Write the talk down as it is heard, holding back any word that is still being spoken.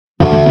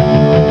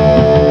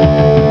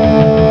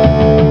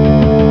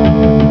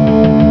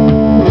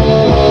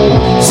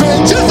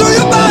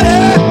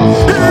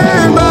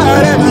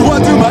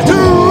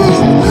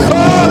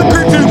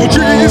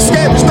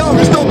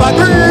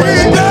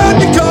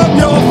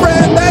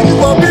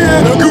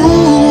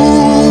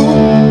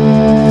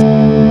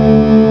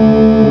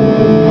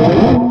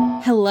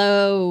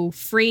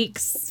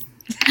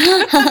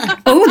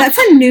Oh, that's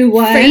a new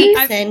one.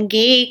 Freaks and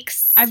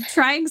geeks. I'm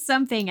trying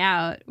something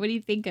out. What do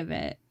you think of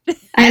it?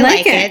 I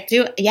like it.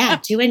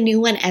 Do a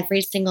new one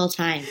every single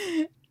time.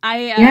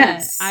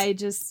 I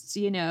just,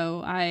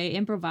 I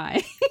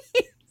improvise.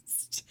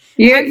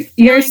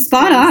 You're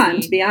spot on,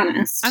 crazy. to be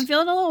honest. I'm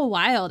feeling a little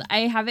wild.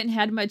 I haven't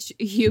had much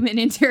human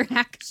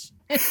interaction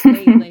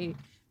lately.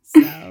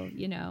 So,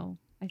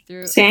 I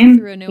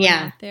threw a new one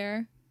out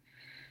there.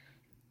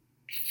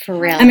 For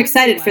real. I'm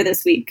excited for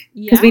this week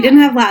because we didn't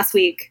have last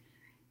week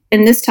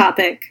in this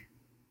topic.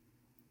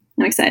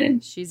 I'm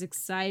excited. She's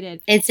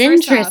excited. It's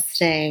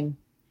interesting.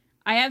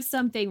 I have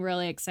something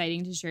really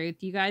exciting to share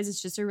with you guys.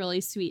 It's just a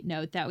really sweet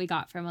note that we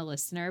got from a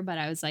listener, but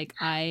I was like,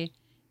 I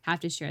have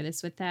to share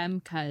this with them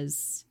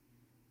because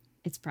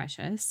it's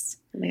precious.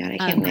 Oh my God, I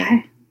can't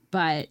wait.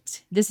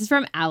 But this is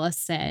from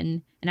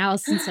Allison. And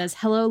Allison says,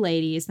 "Hello,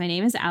 ladies. My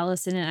name is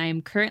Allison, and I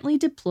am currently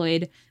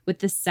deployed with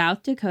the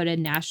South Dakota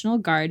National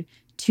Guard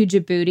to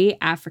Djibouti,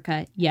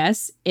 Africa.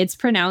 Yes, it's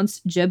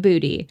pronounced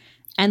Djibouti.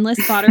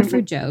 Endless fodder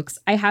for jokes.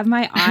 I have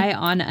my eye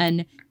on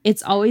an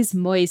It's Always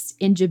Moist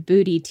in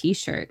Djibouti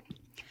t-shirt.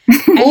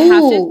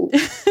 I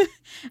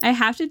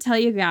have to tell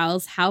you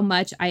gals how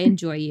much I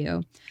enjoy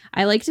you.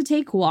 I like to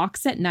take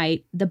walks at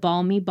night, the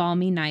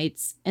balmy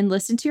nights, and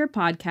listen to your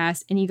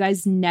podcast, and you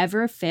guys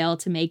never fail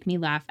to make me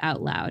laugh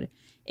out loud.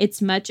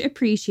 It's much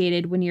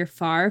appreciated when you're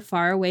far,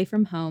 far away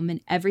from home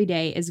and every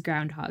day is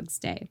Groundhog's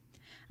Day.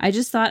 I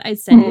just thought I'd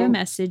send you a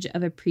message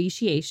of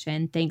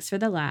appreciation. Thanks for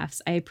the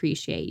laughs. I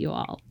appreciate you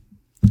all."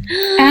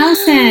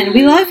 Allison,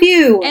 we love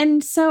you.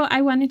 And so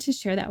I wanted to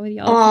share that with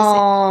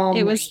y'all.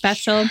 It was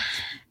special.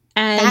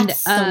 And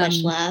that's so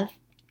much love.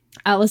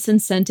 Allison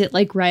sent it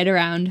like right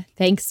around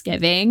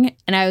Thanksgiving.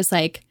 And I was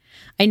like,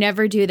 I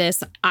never do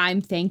this.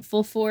 I'm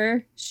thankful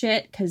for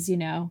shit because,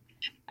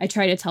 I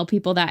try to tell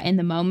people that in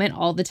the moment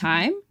all the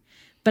time.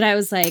 But I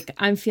was like,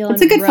 I'm feeling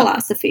it's a good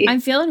philosophy. I'm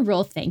feeling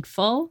real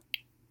thankful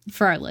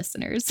for our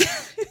listeners.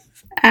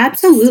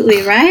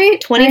 Absolutely, right?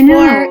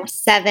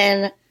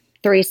 24/7,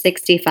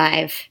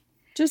 365.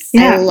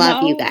 I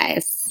love you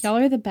guys. Y'all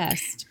are the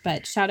best.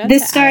 But shout out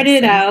this to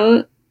started Allison.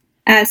 out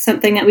as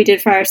something that we did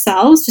for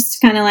ourselves,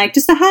 just kind of like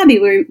just a hobby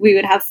where we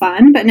would have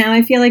fun. But now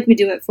I feel like we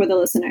do it for the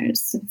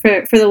listeners,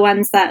 for the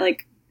ones that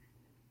like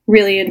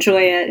really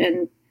enjoy it,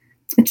 and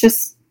it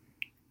just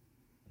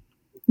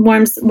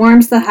warms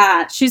the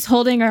heart. She's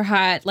holding her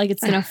heart like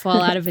it's gonna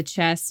fall out of a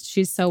chest.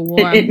 She's so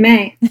warm. It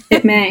may.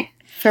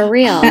 For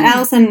real.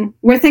 Allison,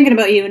 we're thinking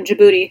about you in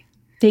Djibouti.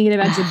 Thinking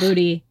about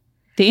Djibouti.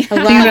 I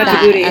love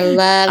that. I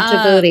love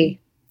Djibouti.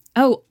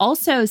 Oh,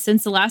 also,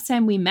 since the last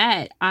time we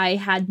met, I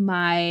had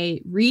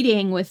my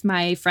reading with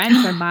my friend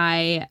from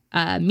my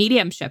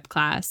mediumship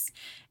class.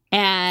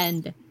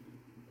 And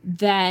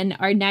then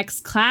our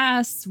next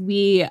class,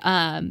 we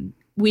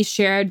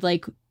shared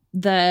like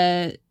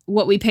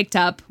what we picked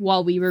up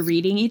while we were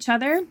reading each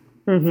other.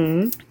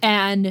 Mm-hmm.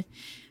 And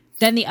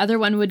then the other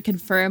one would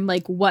confirm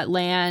like what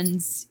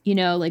lands,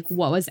 like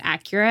what was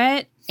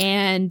accurate.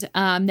 And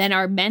then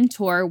our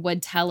mentor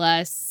would tell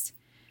us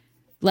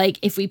like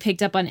if we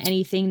picked up on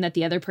anything that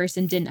the other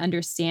person didn't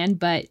understand,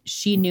 but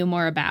she knew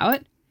more about.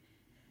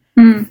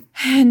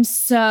 And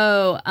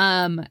so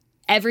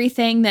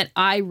everything that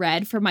I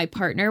read for my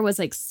partner was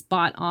like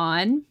spot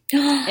on,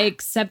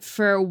 except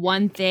for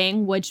one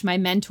thing, which my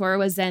mentor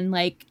was then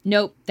like,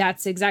 nope,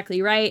 that's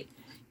exactly right.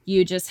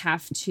 You just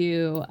have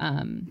to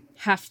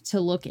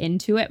look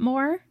into it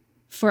more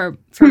for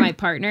my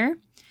partner.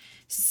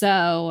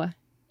 So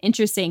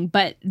interesting.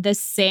 But the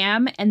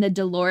Sam and the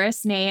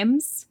Dolores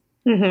names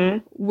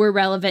were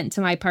relevant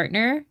to my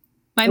partner.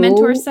 My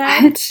mentor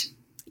said, what?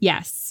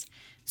 Yes.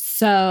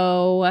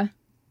 So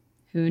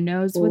who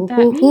knows what that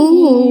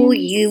means?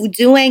 You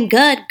doing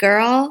good,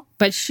 girl.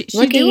 But she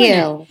Look at doing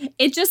you.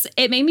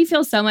 It made me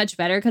feel so much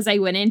better because I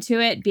went into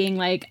it being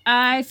like,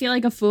 I feel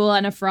like a fool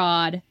and a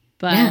fraud.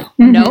 But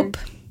nope.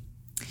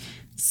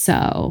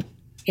 So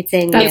it's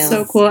in That's you.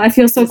 so cool. I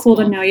feel so cool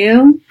to know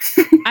you.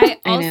 I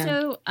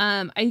also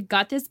I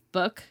got this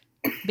book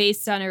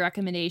based on a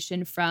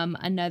recommendation from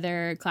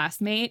another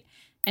classmate,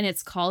 and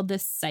it's called The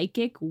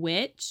Psychic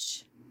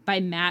Witch by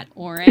Matt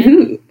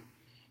Oren.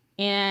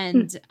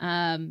 And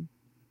I'm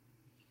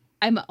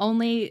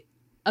only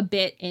a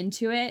bit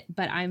into it,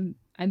 but I'm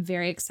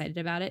very excited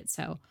about it.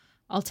 So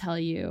I'll tell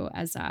you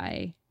as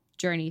I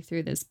journey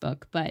through this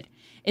book. But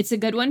it's a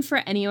good one for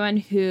anyone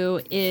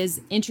who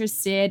is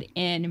interested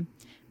in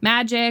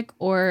magic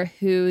or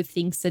who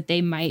thinks that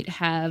they might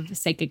have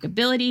psychic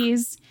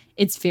abilities.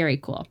 It's very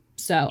cool.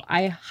 So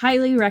I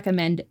highly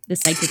recommend The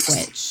Psychic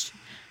Witch.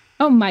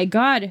 Oh my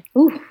God.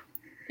 Ooh.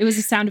 It was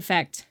a sound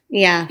effect.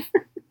 Yeah.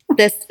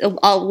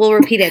 We'll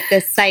repeat it. The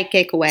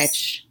Psychic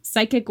Witch.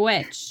 Psychic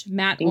Witch.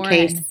 Matt In Oren.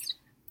 case.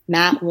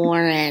 Matt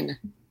Warren.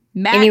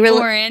 Matt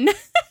Warren.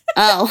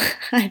 Oh.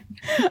 I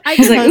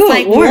was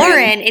like,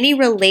 Warren. Any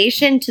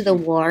relation to the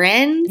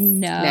Warrens?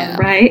 No.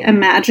 Right?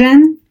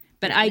 Imagine.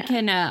 But I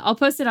can, I'll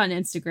post it on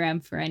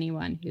Instagram for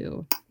anyone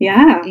who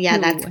Yeah,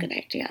 that's a good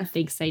idea.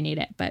 thinks they need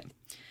it. But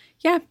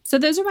yeah, so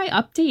those are my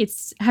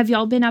updates. Have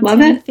y'all been up Love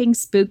to it. anything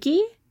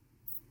spooky?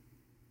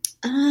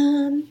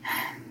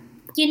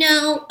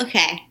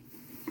 Okay.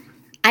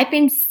 I've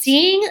been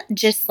seeing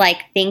just like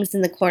things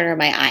in the corner of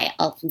my eye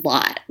a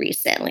lot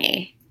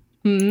recently.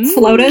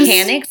 Floatas?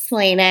 Can't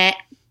explain it.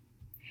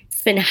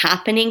 It's been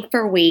happening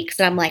for weeks,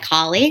 and I'm like,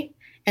 Holly,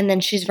 and then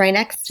she's right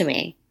next to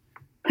me.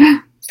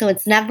 So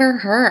it's never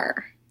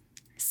her.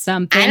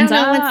 Something's I don't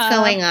know up. what's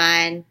going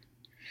on.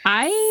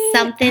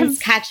 Something's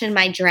catching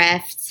my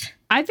drift.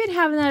 I've been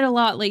having that a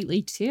lot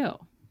lately too.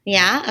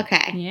 Yeah?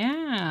 Okay.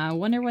 Yeah, I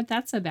wonder what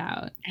that's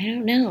about. I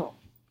don't know.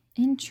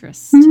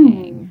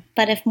 Interesting.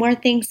 But if more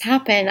things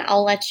happen,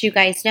 I'll let you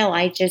guys know.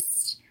 I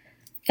just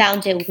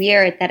found it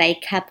weird that I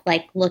kept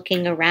like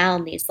looking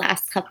around these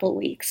last couple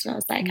weeks, and I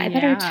was like, I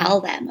better tell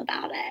them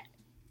about it.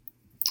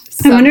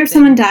 I wonder if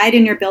someone died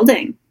in your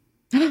building.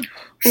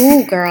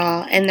 Ooh,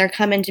 girl. And they're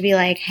coming to be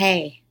like,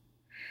 hey.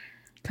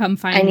 Come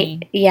find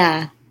me.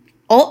 Yeah.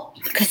 Oh,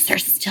 because they're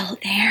still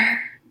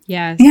there.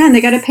 Yes. Yeah, and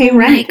they got to pay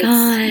rent. My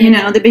God.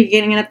 It's, the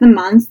beginning of the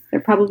month. They're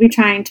probably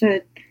trying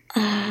to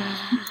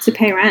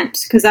pay rent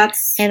because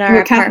that's and our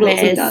what apartment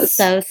capitalism is does.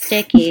 so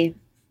sticky.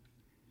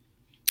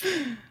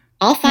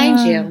 I'll find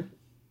you.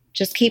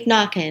 Just keep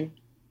knocking.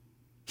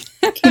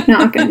 Keep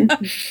knocking.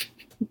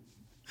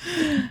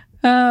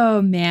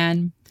 Oh,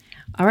 man.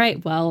 All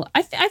right. Well,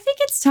 I think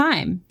it's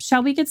time.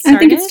 Shall we get started? I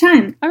think it's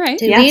time. All right.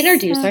 Did we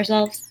introduce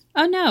ourselves?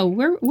 Oh, no.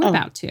 We're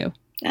about to.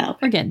 Oh.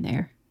 We're getting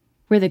there.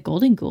 We're the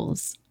Golden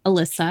Ghouls.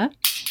 Alyssa.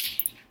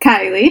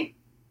 Kylie.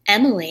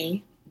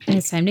 Emily. And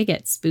it's time to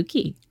get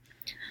spooky.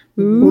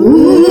 Ooh.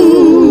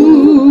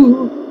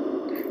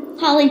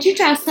 Holly, did you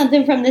drop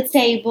something from the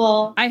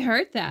table? I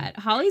heard that.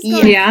 Holly's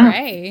going to Yeah.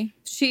 pray.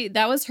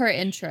 That was her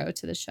intro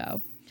to the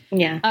show.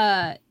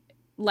 Yeah.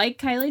 Like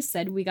Kylie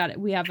said, we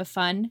have a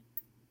fun.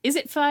 Is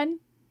it fun?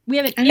 We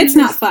have an It's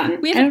not fun.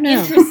 We have I an don't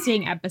know.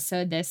 interesting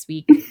episode this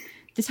week.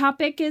 The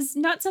topic is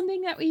not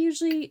something that we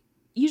usually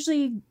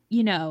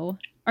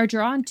are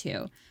drawn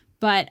to,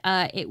 but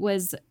it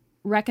was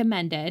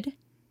recommended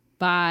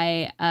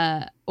by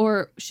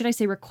or should I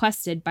say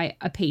requested by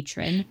a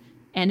patron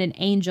and an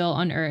angel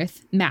on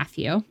earth,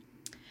 Matthew.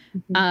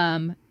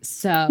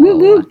 So Woo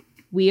woo.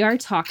 we are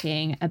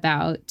talking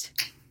about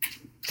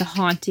the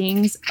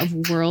hauntings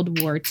of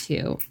World War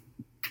II.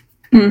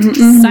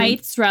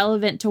 Sites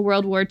relevant to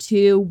World War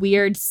II,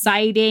 weird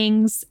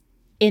sightings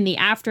in the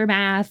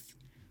aftermath.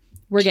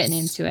 We're getting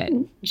into it.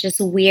 Just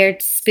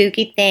weird,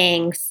 spooky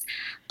things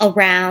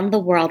around the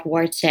World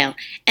War II.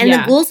 And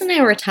the ghouls and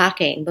I were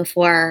talking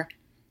before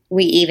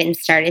we even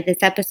started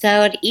this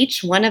episode.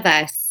 Each one of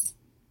us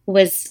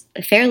was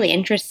fairly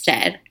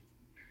interested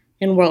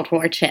in World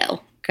War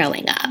II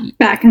growing up.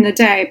 Back in the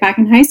day, back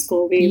in high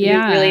school, we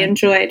really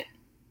enjoyed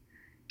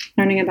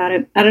learning about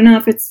it. I don't know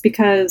if it's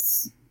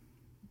because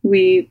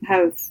we've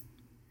had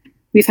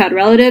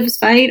relatives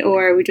fight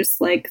or we just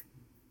like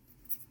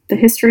the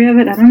history of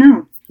it. I don't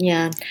know.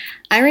 Yeah.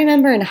 I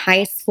remember in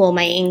high school, one of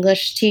my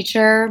English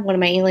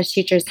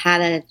teachers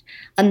had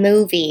a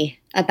movie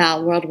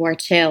about World War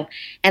II,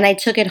 and I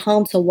took it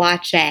home to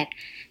watch it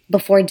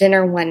before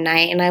dinner one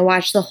night, and I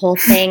watched the whole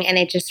thing, and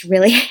it just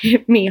really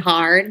hit me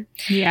hard.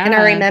 Yeah. And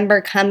I remember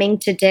coming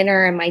to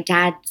dinner, and my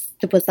dad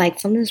was like,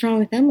 something's wrong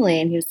with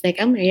Emily. And he was like,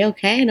 Emily, are you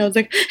okay? And I was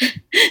like,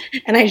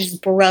 and I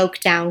just broke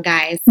down,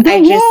 guys.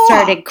 I just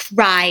started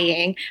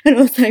crying. And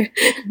I was like,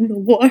 the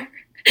war.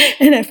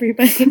 And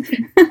everybody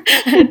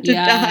had to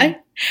die.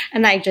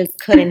 And I just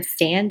couldn't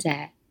stand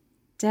it.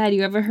 Dad,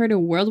 you ever heard of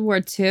World War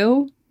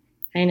II?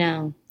 I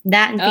know.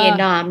 That and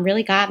Vietnam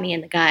really got me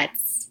in the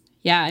guts.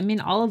 Yeah, I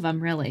mean, all of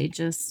them really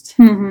just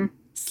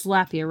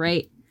slap you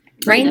right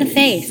in the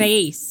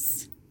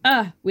face.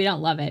 We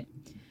don't love it.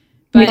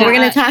 But we're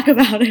going to talk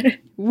about it.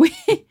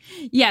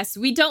 Yes,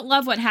 we don't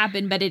love what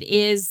happened, but it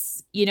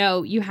is,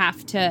 you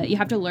have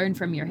to learn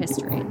from your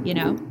history,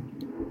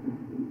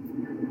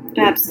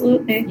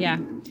 Absolutely. Yeah.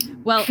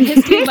 Well,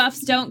 history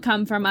buffs don't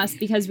come from us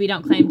because we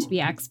don't claim to be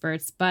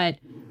experts, but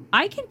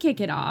I can kick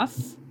it off.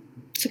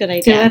 It's a good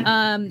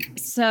idea.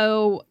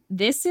 So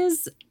this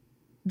is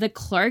the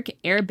Clark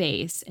Air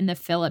Base in the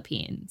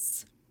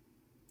Philippines.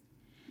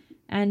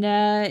 And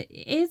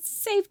it's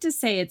safe to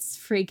say it's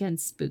freaking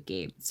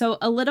spooky. So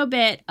a little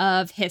bit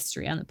of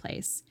history on the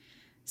place.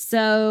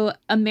 So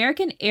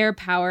American air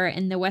power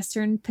in the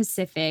Western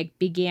Pacific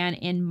began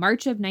in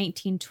March of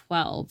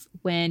 1912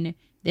 when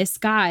this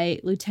guy,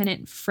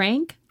 Lieutenant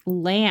Frank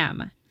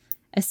Lamb,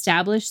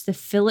 established the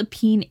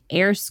Philippine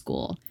Air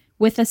School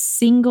with a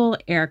single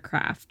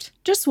aircraft.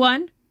 Just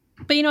one.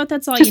 But you know what?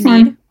 That's all you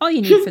need. All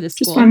you need for the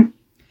school. Just one.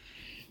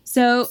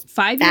 So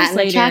 5 years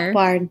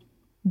later.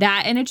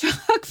 That and a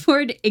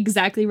chalkboard.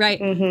 Exactly right.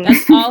 Mm-hmm.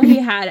 That's all he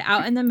had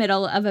out in the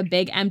middle of a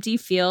big empty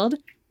field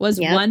was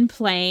one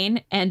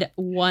plane and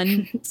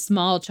one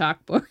small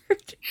chalkboard.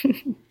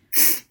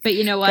 But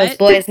you know what? Those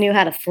boys knew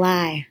how to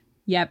fly.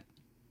 Yep.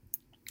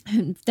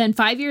 Then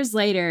 5 years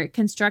later,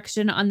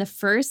 construction on the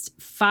first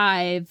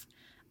 5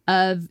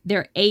 of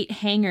their 8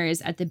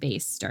 hangars at the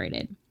base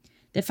started.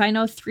 The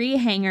final 3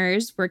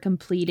 hangars were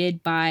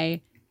completed by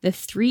the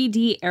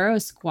 3D Aero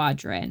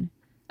Squadron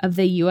of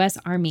the U.S.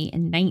 Army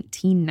in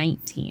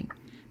 1919.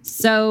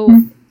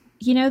 So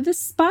this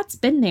spot's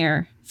been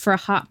there for a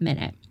hot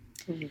minute.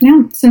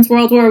 Yeah, since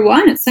World War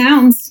I, it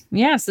sounds.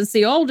 Yeah, since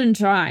the olden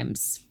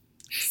times.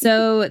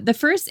 So the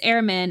first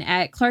airmen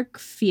at Clark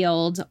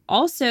Field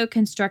also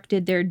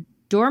constructed their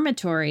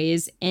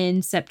dormitories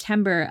in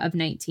September of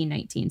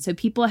 1919. So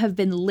people have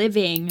been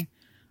living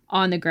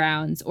on the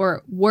grounds,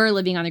 or were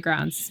living on the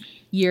grounds,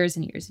 years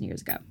and years and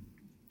years ago.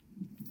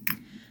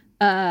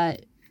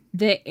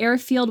 The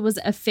airfield was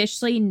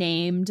officially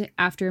named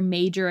after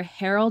Major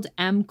Harold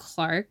M.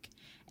 Clark,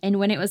 and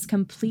when it was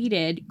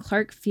completed,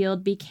 Clark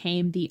Field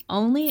became the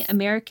only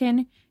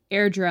American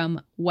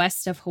airdrome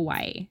west of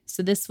Hawaii.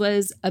 So this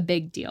was a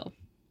big deal.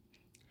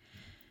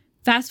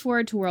 Fast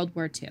forward to World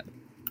War II.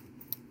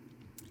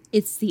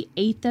 It's the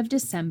 8th of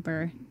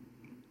December,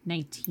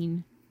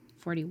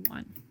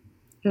 1941.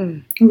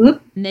 And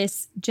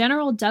this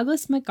General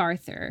Douglas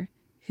MacArthur,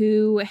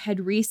 who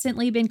had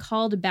recently been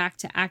called back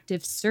to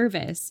active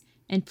service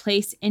and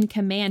placed in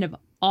command of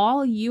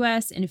all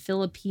U.S. and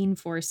Philippine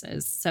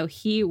forces, so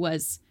he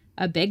was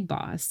a big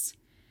boss.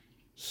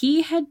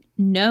 He had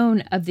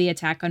known of the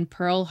attack on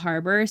Pearl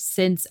Harbor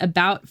since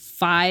about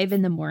 5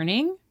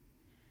 a.m.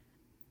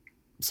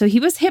 So he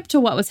was hip to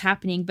what was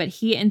happening, but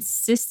he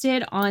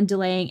insisted on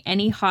delaying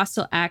any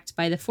hostile act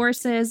by the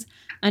forces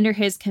under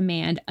his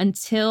command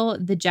until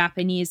the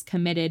Japanese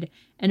committed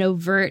an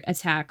overt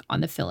attack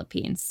on the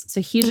Philippines.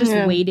 So he's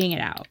just waiting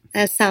it out.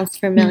 That sounds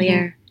familiar.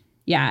 Mm-hmm.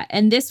 Yeah,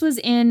 and this was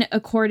in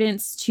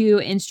accordance to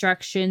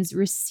instructions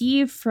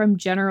received from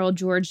General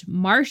George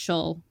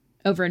Marshall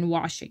over in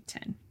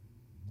Washington.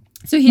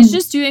 So he's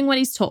just doing what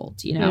he's told,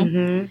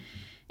 Mm-hmm.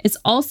 It's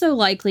also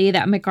likely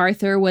that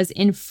MacArthur was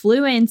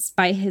influenced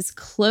by his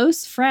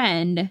close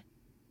friend,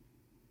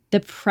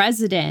 the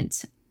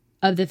president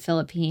of the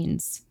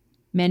Philippines,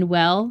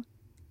 Manuel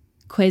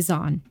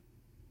Quezon.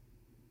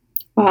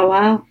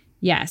 Wow.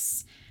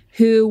 Yes,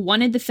 who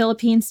wanted the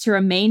Philippines to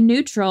remain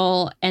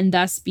neutral and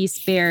thus be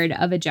spared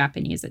of a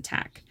Japanese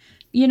attack.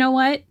 You know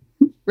what?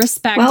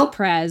 Respect,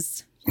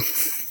 Prez.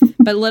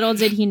 But little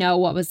did he know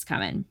what was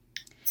coming.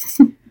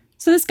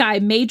 So this guy,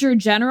 Major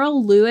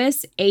General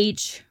Lewis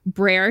H.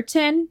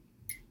 Brereton,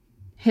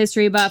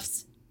 history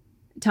buffs,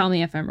 tell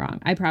me if I'm wrong.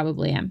 I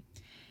probably am.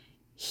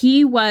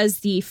 He was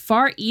the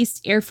Far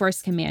East Air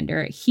Force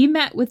commander. He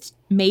met with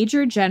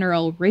Major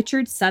General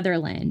Richard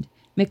Sutherland,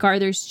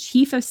 MacArthur's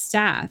chief of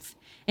staff,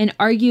 and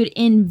argued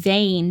in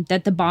vain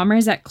that the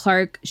bombers at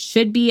Clark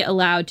should be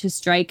allowed to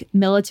strike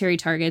military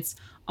targets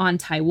on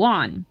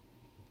Taiwan,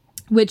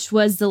 which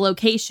was the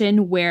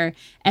location where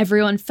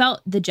everyone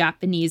felt the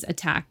Japanese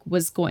attack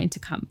was going to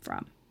come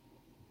from.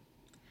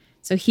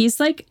 So he's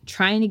like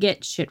trying to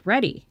get shit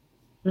ready.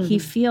 Mm-hmm. He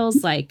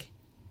feels like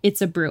it's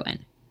a brewing.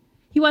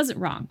 He wasn't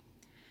wrong.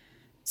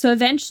 So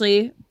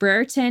eventually,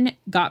 Brereton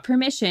got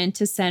permission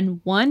to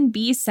send one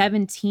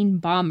B-17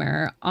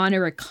 bomber on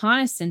a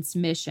reconnaissance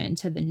mission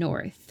to the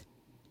north.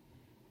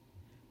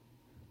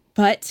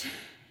 But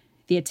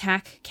the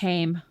attack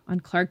came on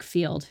Clark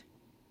Field.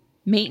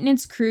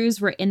 Maintenance crews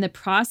were in the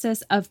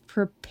process of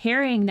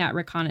preparing that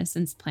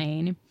reconnaissance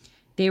plane.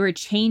 They were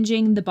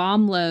changing the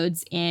bomb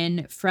loads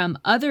in from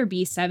other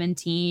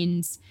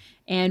B-17s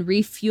and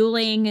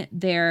refueling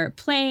their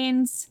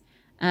planes,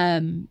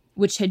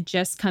 which had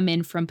just come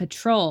in from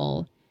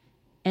patrol.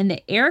 And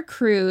the air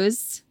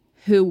crews,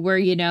 who were,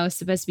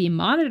 supposed to be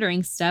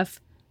monitoring stuff,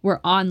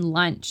 were on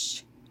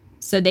lunch.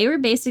 So they were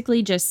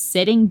basically just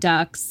sitting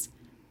ducks,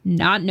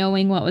 not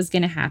knowing what was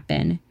going to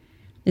happen.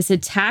 This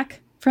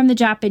attack from the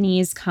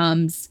Japanese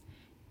comes.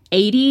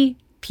 80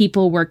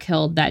 people were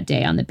killed that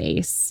day on the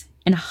base,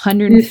 and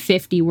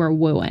 150 were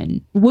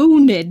wounded. Were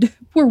wounded.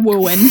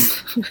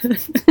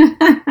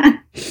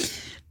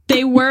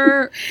 They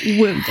were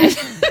wounded.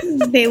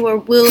 They were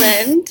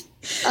wounded.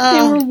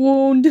 They were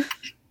wounded.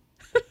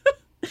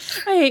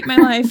 I hate my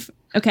life.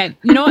 Okay,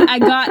 you know what?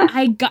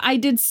 I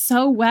did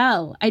so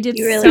well. I did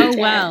really so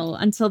well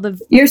until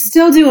You're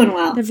still doing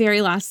well. The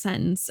very last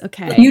sentence.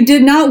 Okay. You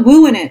did not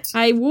wooing it.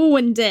 I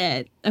wooed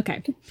it.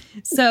 Okay.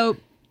 So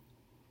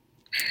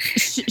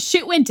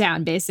shit went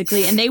down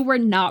basically, and they were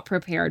not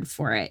prepared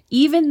for it.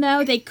 Even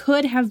though they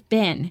could have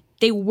been.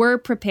 They were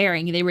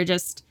preparing. They were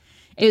just,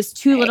 it was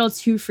too little,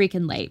 too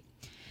freaking late.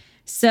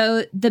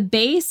 So the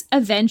base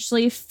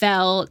eventually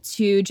fell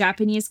to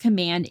Japanese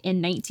command in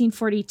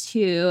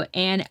 1942,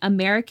 and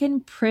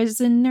American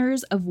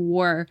prisoners of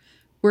war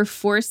were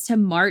forced to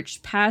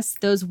march past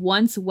those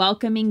once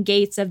welcoming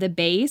gates of the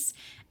base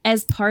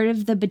as part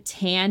of the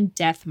Bataan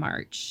Death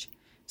March.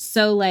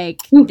 So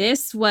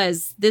this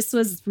was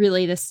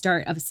really the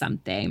start of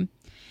something.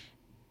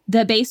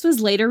 The base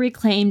was later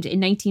reclaimed in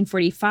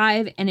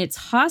 1945, and its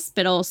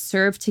hospital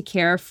served to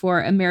care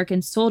for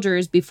American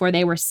soldiers before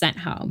they were sent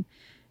home.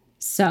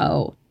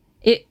 So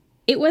it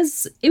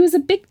was a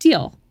big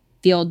deal,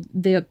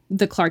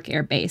 the Clark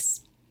Air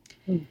Base.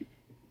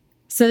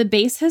 So the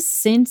base has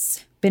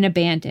since been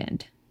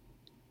abandoned,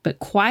 but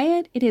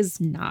quiet it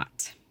is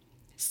not.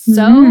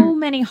 So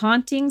many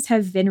hauntings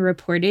have been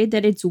reported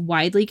that it's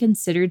widely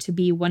considered to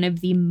be one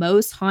of the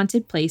most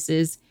haunted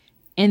places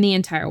in the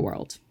entire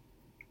world.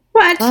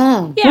 What?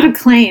 Oh, yeah. What a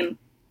claim.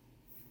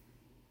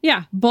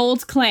 Yeah,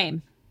 bold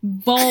claim.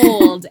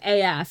 Bold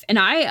AF. And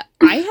I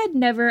had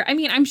never, I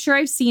mean, I'm sure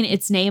I've seen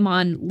its name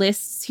on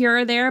lists here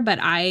or there, but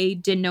I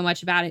didn't know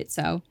much about it.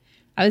 So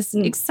I was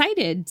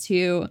excited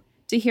to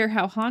hear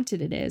how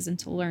haunted it is and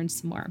to learn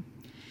some more.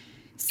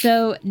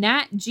 So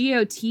Nat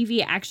Geo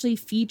TV actually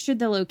featured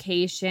the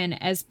location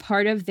as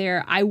part of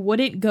their I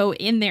Wouldn't Go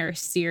In There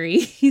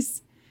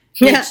series.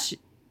 Which,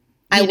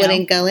 I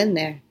wouldn't go in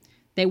there.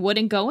 They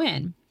wouldn't go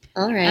in.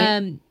 All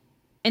right.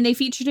 And they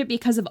featured it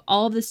because of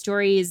all of the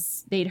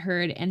stories they'd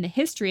heard and the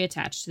history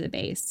attached to the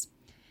base.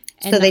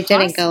 And so they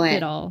didn't go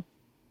in.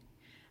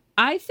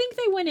 I think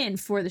they went in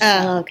for the show.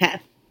 Oh, okay.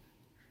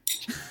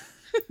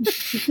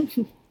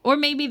 Or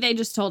maybe they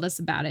just told us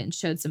about it and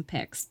showed some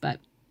pics. But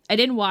I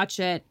didn't watch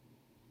it.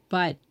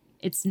 But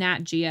it's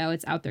Nat Geo.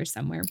 It's out there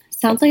somewhere.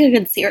 Sounds like a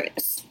good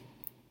series.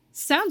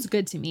 Sounds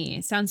good to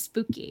me. Sounds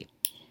spooky.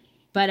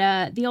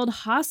 But the old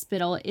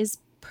hospital is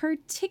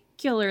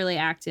particularly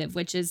active,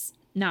 which is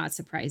not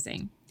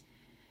surprising.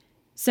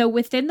 So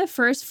within the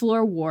first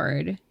floor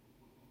ward,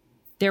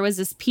 there was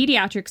this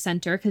pediatric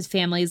center because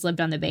families lived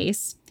on the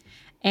base.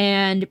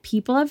 And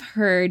people have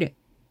heard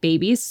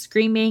babies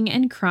screaming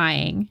and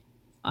crying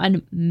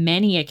on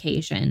many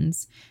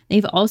occasions.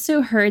 They've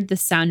also heard the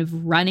sound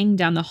of running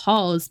down the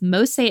halls.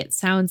 Most say it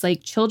sounds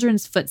like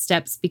children's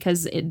footsteps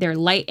because they're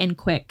light and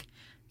quick.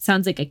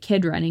 Sounds like a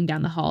kid running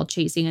down the hall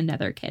chasing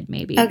another kid,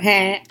 maybe.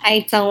 Okay,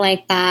 I don't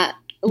like that.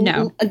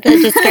 No. The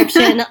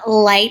description,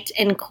 light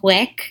and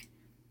quick.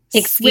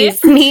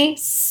 Excuse me?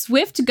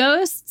 Swift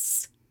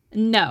ghosts?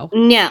 No.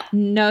 No.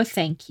 No,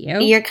 thank you.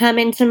 You're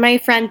coming to my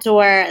front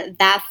door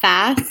that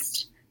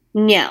fast?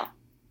 No.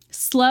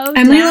 Slow down.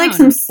 Emily likes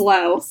them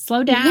slow.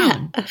 Slow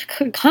down.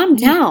 Yeah. Calm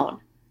down.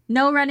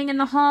 No running in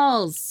the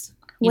halls.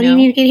 What do you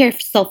need to get here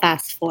so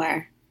fast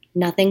for?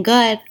 Nothing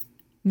good.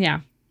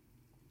 Yeah.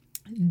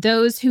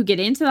 Those who get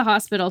into the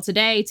hospital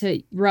today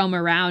to roam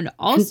around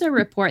also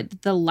report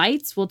that the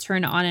lights will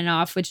turn on and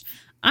off, which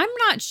I'm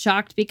not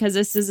shocked because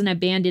this is an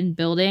abandoned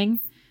building.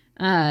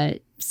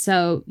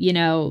 So,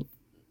 the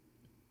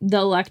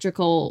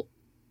electrical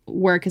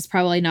work is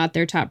probably not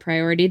their top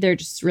priority. They're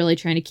just really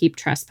trying to keep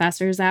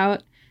trespassers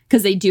out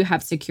because they do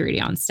have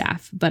security on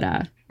staff.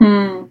 But,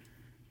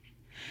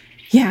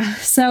 yeah.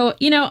 So,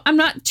 I'm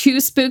not too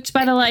spooked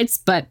by the lights,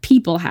 but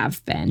people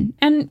have been.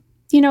 And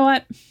you know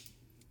what?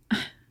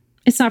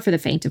 It's not for the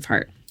faint of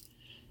heart.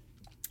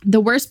 The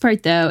worst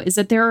part, though, is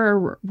that there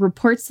are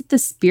reports that the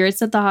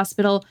spirits at the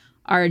hospital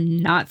are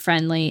not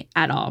friendly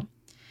at all.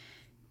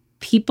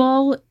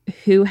 People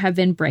who have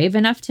been brave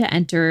enough to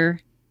enter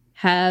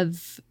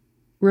have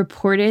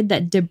reported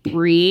that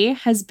debris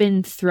has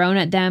been thrown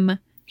at them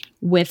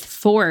with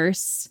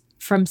force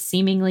from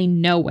seemingly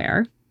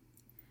nowhere.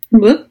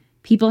 Whoop.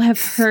 People have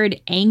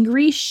heard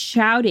angry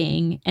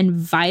shouting and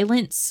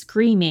violent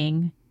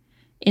screaming.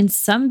 And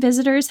some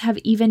visitors have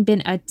even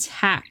been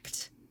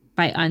attacked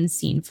by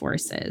unseen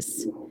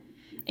forces.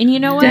 And you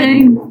know what?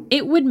 Dang.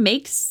 It would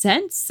make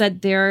sense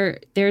that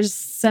there's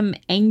some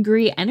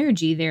angry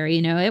energy there.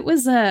 It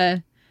was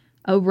a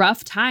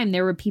rough time.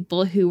 There were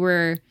people who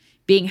were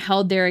being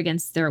held there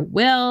against their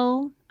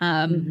will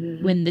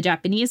when the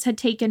Japanese had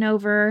taken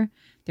over.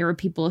 There were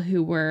people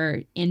who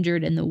were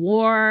injured in the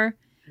war.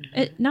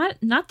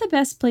 Not the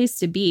best place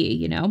to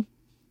be,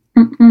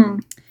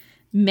 Mm-mm.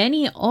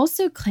 Many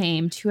also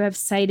claim to have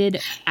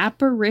cited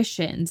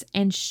apparitions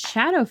and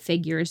shadow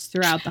figures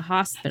throughout the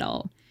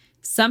hospital.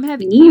 Some have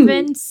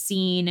even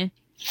seen,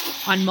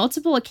 on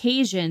multiple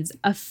occasions,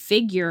 a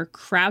figure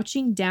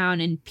crouching down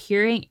and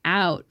peering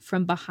out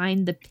from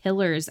behind the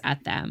pillars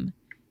at them.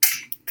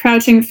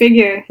 Crouching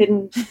figure,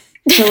 hidden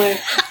pillar.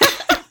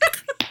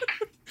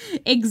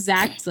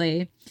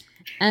 Exactly.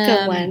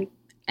 Good one.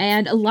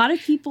 And a lot of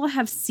people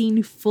have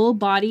seen full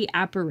body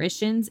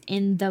apparitions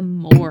in the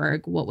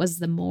morgue. What was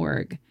the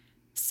morgue?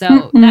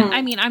 So,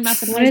 I'm not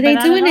surprised. What are they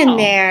doing in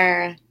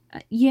there?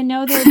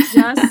 They're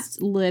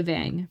just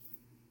living.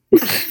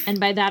 And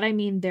by that, I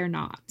mean they're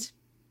not.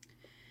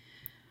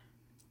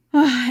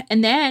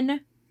 And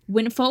then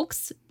when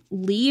folks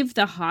leave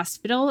the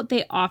hospital,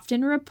 they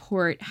often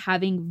report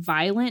having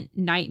violent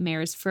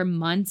nightmares for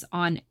months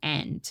on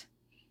end.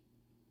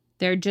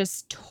 They're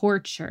just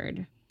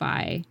tortured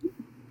by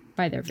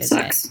their visit.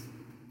 Sucks.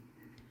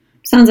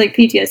 Sounds like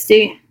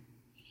PTSD.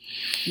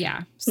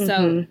 Yeah.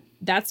 So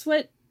that's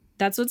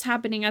what's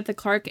happening at the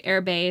Clark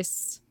Air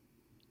Base.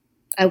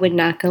 I would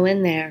not go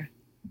in there.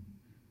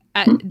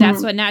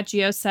 That's what Nat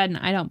Geo said, and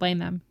I don't blame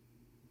them.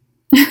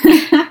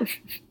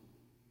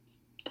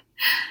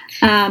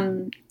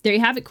 There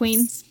you have it,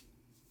 Queens.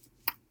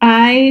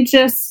 A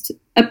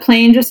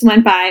plane just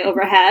went by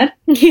overhead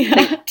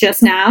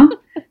just now.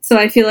 So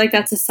I feel like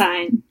that's a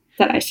sign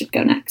that I should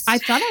go next. I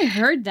thought I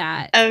heard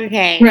that.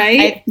 Okay.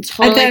 Right?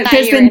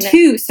 There's been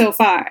two so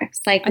far.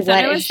 It's like, I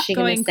thought I what was is she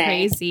going going to say?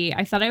 crazy.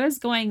 I thought I was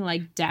going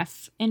like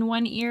deaf in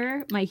one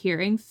ear. My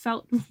hearing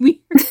felt weird.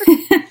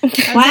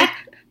 What?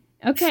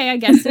 Okay, I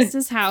guess this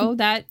is how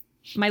that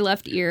my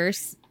left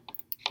ear's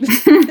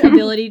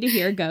ability to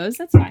hear goes.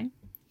 That's fine.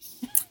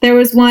 There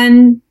was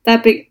one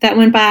that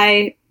went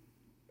by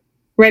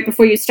right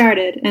before you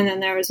started, and then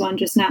there was one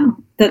just now.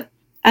 That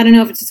I don't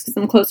know if it's just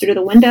because I'm closer to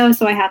the window,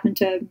 so I happen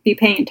to be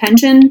paying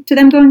attention to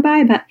them going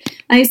by. But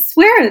I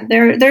swear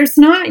there's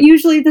not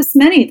usually this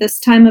many this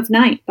time of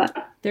night. But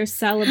they're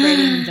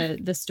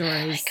celebrating the stories.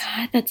 Oh my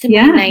God, that's in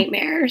my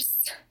nightmares.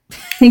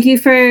 Thank you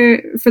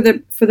for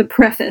the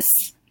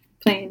preface,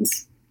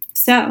 Planes.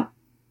 So,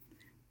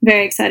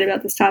 very excited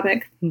about this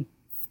topic.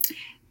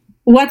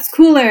 What's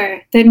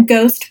cooler than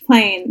ghost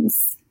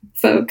planes,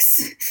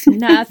 folks?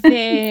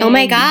 Nothing. Oh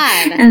my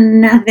God.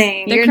 And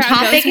nothing. Your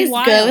topic is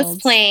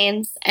ghost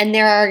planes, and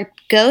there are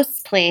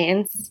ghost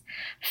planes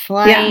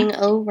flying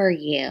over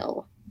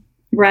you.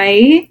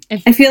 Right?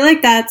 I feel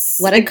like that's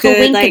what a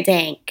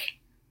coinkadink.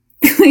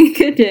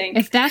 Coinkadink.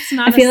 If that's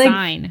not a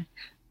sign.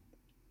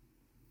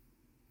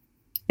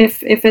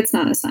 If it's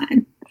not a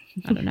sign.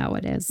 I don't know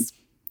what is.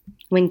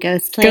 When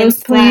ghost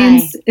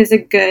planes is a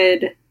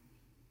good,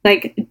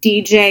 like,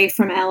 DJ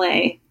from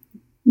LA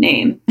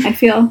name, I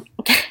feel.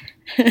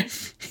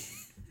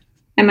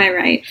 Am I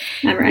right?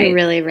 I'm right. You're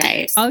really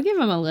right. I'll give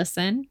them a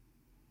listen.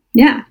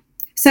 Yeah.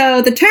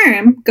 So the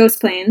term ghost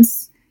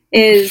planes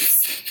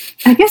is,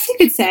 I guess you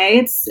could say,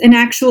 it's an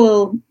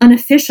actual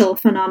unofficial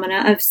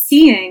phenomena of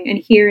seeing and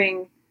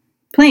hearing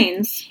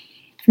planes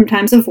from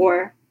times of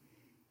war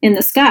in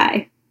the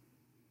sky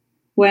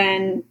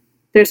when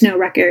there's no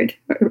record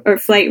or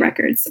flight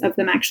records of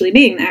them actually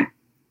being there.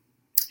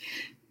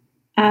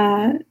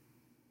 And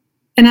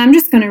I'm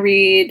just going to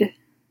read,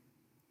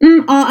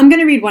 I'm going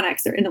to read one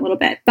excerpt in a little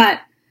bit, but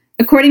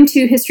according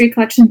to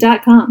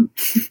historycollection.com,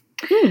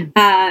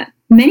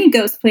 many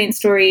ghost plane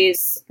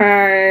stories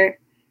are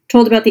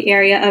told about the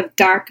area of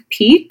Dark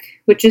Peak,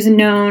 which is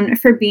known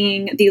for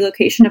being the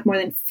location of more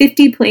than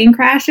 50 plane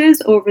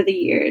crashes over the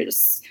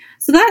years.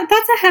 So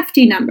that's a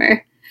hefty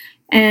number.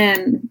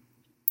 And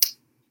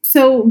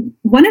so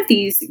one of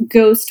these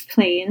ghost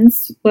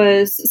planes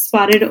was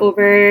spotted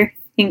over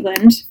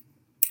England.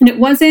 And it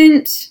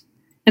wasn't,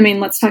 I mean,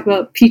 let's talk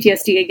about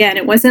PTSD again.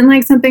 It wasn't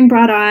like something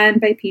brought on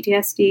by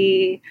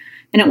PTSD.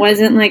 And it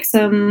wasn't like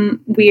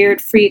some weird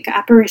freak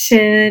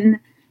apparition.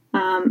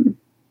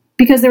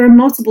 Because there were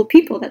multiple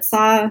people that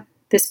saw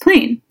this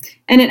plane.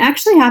 And it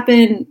actually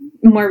happened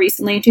more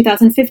recently in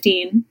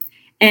 2015.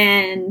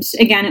 And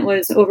again, it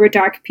was over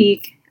Dark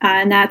Peak.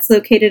 And that's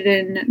located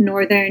in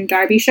northern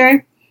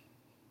Derbyshire.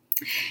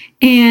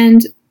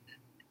 And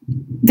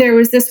there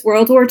was this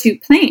World War II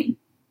plane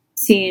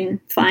seen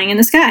flying in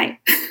the sky.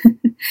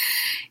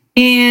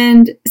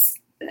 And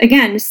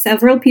again,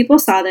 several people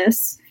saw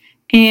this.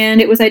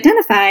 And it was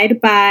identified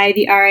by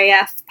the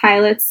RAF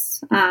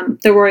pilots,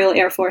 the Royal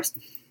Air Force,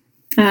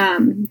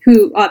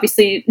 who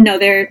obviously know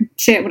their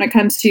shit when it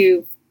comes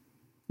to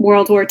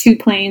World War II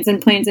planes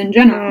and planes in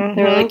general.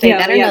 They're like, they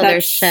better know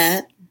their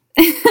shit.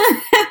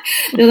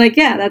 They're like,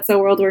 yeah, that's a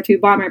World War II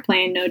bomber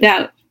plane, no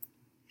doubt.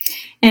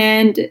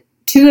 And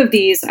two of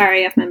these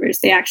RAF members,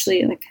 they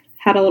actually like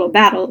had a little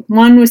battle.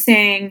 One was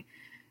saying,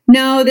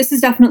 no, this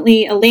is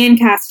definitely a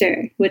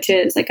Lancaster, which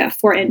is like a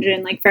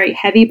 4-engine, like very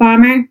heavy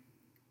bomber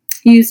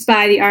used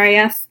by the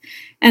RAF.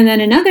 And then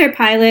another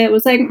pilot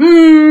was like,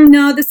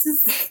 no, this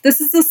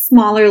is a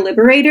smaller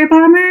Liberator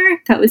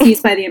bomber that was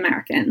used by the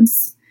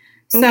Americans.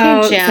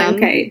 So okay, it's like,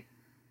 okay.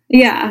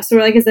 Yeah. So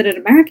we're like, is it an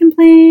American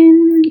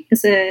plane?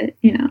 Is it,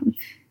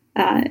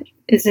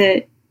 is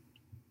it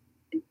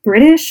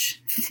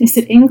British? Is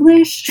it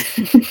English?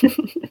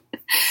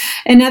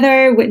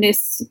 Another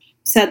witness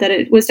said that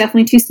it was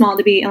definitely too small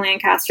to be a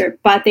Lancaster,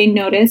 but they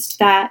noticed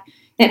that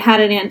it had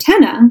an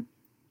antenna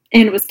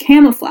and was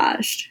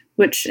camouflaged,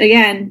 which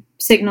again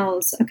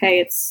signals, okay,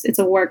 it's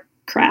a war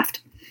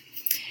craft.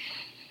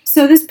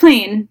 So this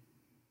plane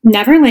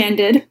never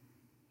landed,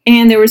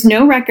 and there was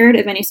no record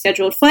of any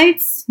scheduled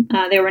flights.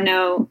 There were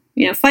no,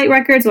 flight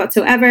records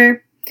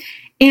whatsoever.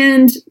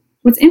 And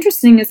what's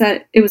interesting is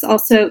that it was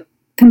also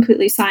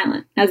completely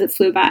silent as it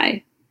flew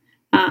by.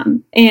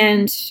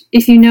 And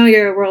if you know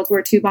your World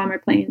War II bomber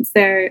planes,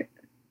 they're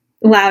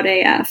loud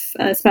AF,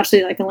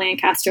 especially like a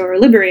Lancaster or a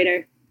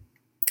Liberator.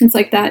 It's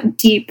like that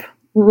deep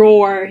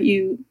roar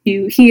you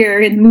hear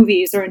in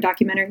movies or in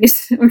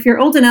documentaries. Or if you're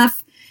old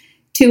enough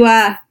to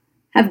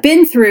have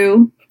been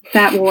through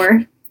that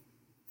war,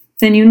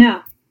 then you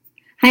know.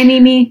 Hi,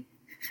 Mimi.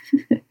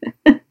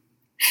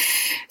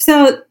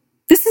 So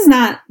this is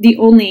not the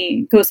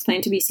only ghost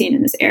plane to be seen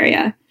in this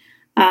area.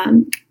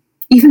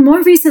 Even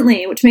more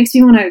recently, which makes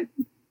me want to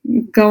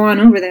go on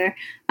over there,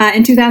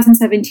 in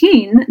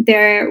 2017,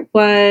 there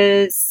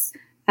were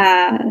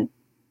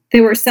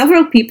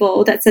several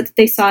people that said that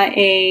they saw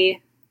a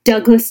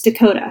Douglas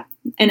Dakota.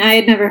 And I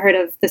had never heard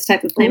of this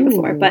type of plane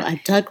before. But a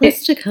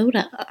Douglas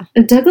Dakota.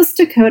 A Douglas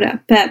Dakota.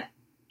 But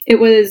it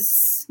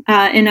was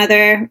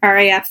another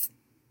RAF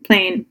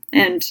plane,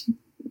 and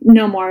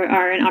no more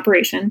are in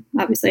operation,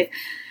 obviously.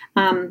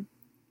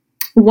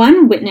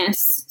 One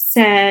witness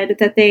said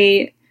that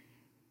it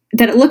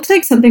looked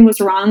like something was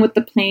wrong with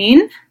the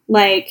plane.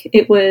 Like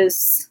it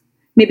was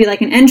maybe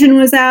like an engine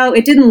was out.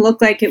 It didn't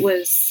look like it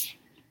was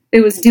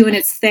it was doing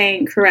its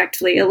thing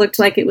correctly. It looked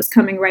like it was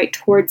coming right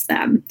towards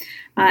them.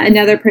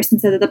 Another person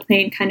said that the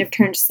plane kind of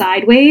turned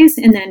sideways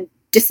and then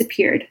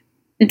disappeared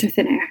into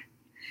thin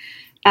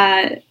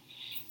air.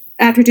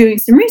 After doing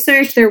some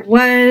research,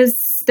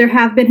 there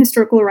have been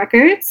historical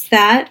records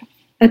that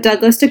a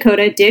Douglas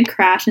Dakota did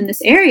crash in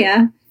this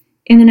area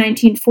in the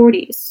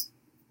 1940s.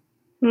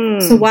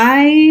 So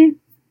why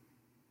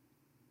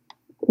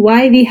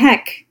the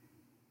heck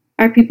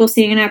are people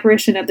seeing an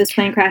apparition of this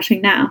plane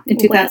crashing now in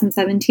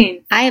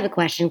 2017? I have a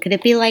question. Could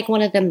it be like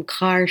one of them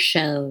car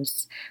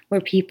shows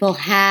where people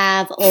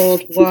have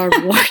old World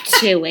War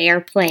II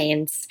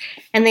airplanes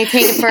and they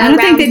take it for a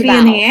roundabout? I don't think they'd be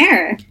in the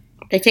air.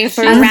 They take it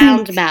for a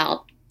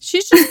roundabout.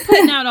 She's just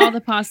putting out all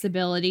the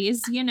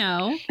possibilities, you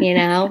know. You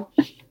know?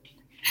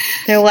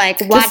 They're like,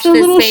 watch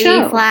this baby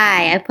show.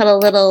 Fly. I put a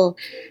little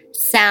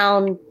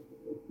sound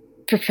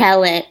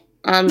propellant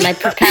on my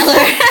propeller.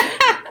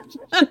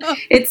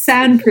 It's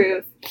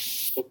soundproof.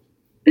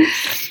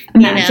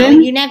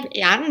 Imagine. You never,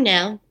 I don't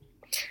know.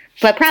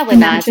 But probably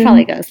not. It's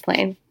probably Ghost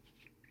Plane.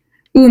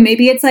 Ooh,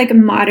 maybe it's like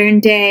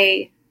modern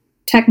day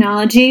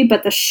technology,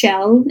 but the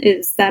shell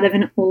is that of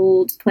an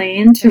old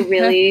plane to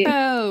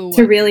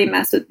really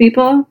mess with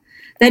people.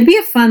 That'd be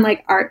a fun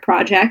like art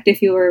project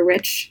if you were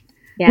rich.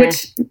 Yeah.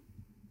 Which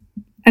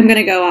I'm going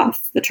to go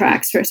off the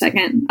tracks for a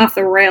second, off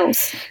the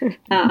rails.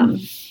 I'm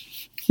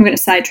going to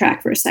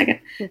sidetrack for a second.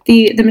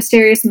 The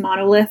mysterious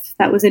monolith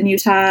that was in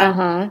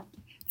Utah,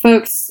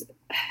 folks.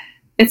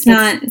 It's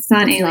not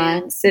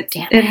aliens.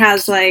 It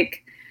has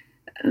like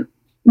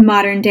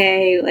modern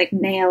day like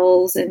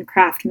nails and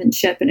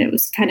craftsmanship, and it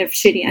was kind of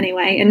shitty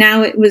anyway. And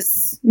now it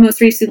was most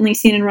recently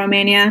seen in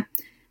Romania.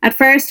 At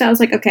first, I was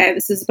like, okay,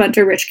 this is a bunch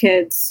of rich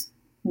kids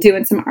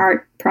doing some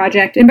art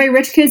project, and by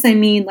rich kids, I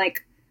mean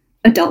like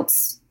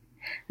adults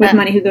with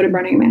money who go to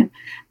Burning Man.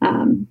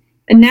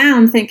 And now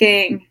I'm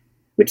thinking,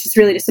 which is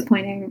really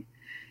disappointing,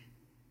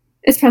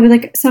 it's probably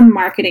like some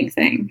marketing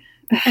thing.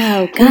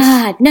 Oh,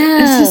 God, no.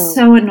 It's just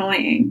so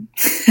annoying.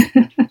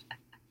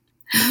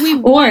 We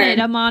wanted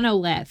a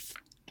monolith.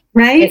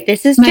 Right? If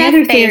this is Jeff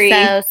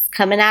Bezos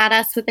coming at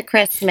us with a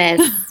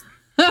Christmas,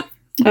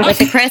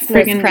 with a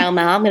Christmas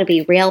promo, I'm going to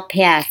be real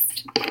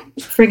pissed.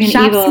 Friggin'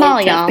 Shop evil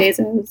small, Jeff y'all.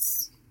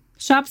 Bezos.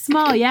 Shop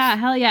small, yeah,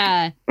 hell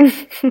yeah.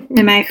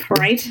 Am I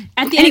right?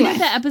 At the end of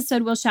the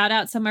episode, we'll shout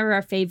out some of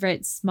our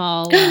favorite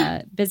small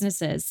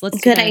businesses. Let's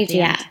do Good that at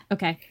the idea. end.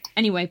 Okay.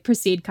 Anyway,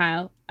 proceed,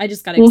 Kyle. I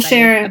just got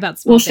excited about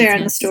small business. We'll share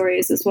in the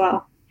stories as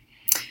well.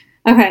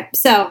 Okay,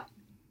 so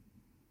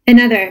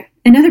another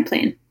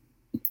plane,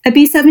 a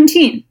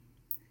B-17.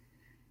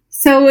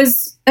 So it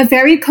was a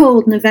very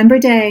cold November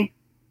day,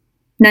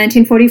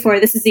 1944.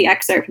 This is the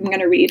excerpt I'm going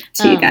to read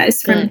to you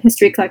guys from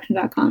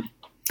historycollection.com.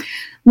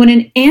 When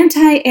an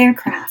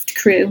anti-aircraft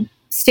crew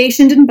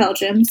stationed in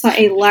Belgium saw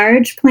a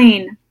large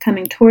plane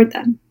coming toward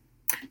them.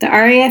 The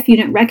RAF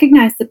unit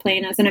recognized the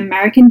plane as an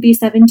American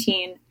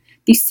B-17,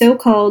 the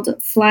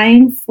so-called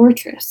Flying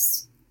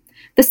Fortress.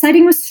 The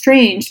sighting was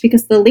strange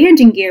because the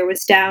landing gear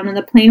was down and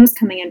the plane was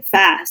coming in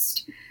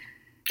fast.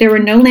 There were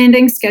no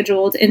landings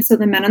scheduled, and so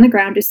the men on the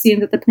ground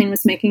assumed that the plane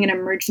was making an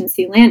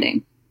emergency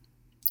landing.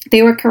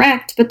 They were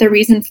correct, but the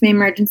reason for the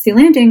emergency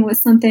landing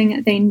was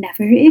something they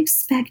never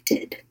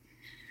expected.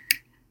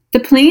 The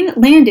plane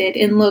landed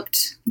and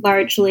looked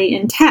largely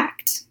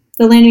intact.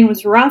 The landing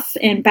was rough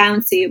and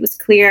bouncy. It was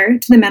clear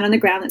to the men on the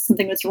ground that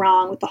something was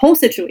wrong with the whole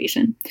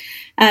situation,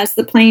 as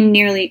the plane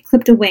nearly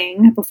clipped a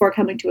wing before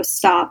coming to a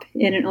stop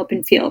in an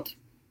open field.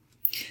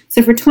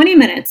 So for 20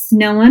 minutes,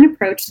 no one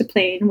approached the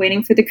plane,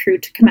 waiting for the crew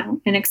to come out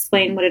and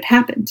explain what had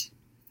happened.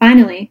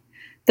 Finally,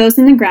 those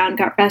on the ground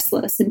got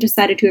restless and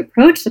decided to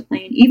approach the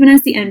plane, even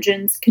as the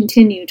engines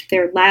continued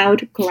their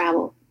loud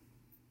growl.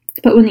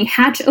 But when the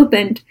hatch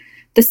opened,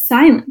 the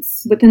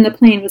silence within the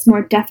plane was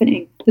more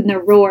deafening than the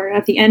roar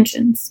of the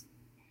engines.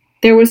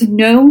 There was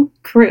no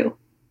crew.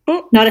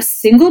 Not a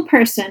single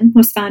person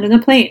was found in the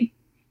plane.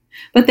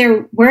 But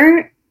there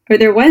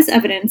was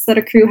evidence that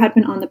a crew had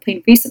been on the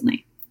plane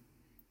recently.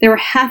 There were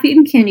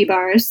half-eaten candy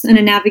bars and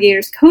a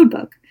navigator's code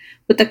book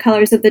with the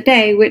colors of the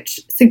day, which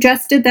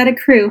suggested that a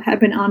crew had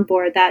been on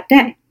board that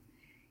day.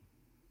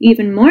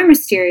 Even more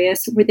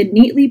mysterious were the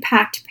neatly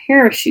packed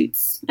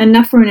parachutes,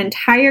 enough for an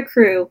entire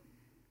crew,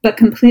 but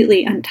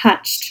completely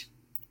untouched.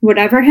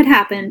 Whatever had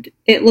happened,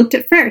 it looked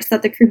at first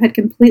that the crew had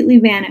completely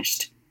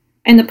vanished,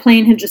 and the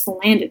plane had just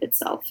landed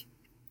itself.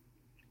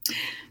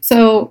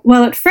 So,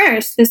 while at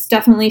first this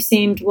definitely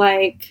seemed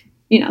like,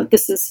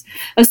 this is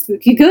a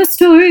spooky ghost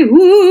story,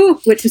 woo,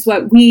 which is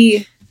what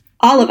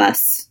all of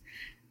us,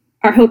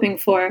 are hoping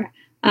for.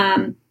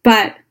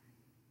 But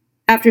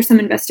after some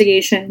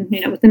investigation,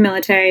 with the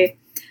military,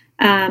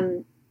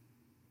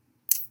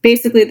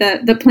 basically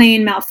the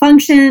plane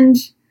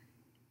malfunctioned.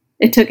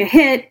 It took a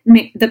hit.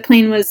 The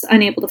plane was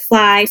unable to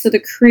fly, so the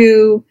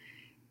crew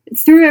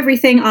threw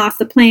everything off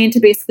the plane to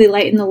basically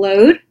lighten the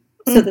load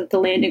so that the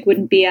landing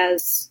wouldn't be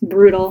as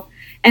brutal.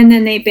 And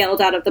then they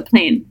bailed out of the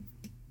plane.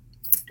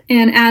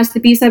 And as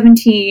the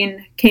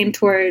B-17 came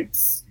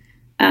towards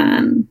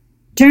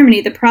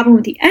Germany, the problem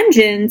with the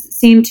engines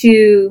seemed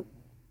to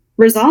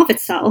resolve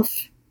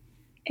itself.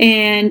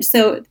 And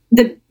so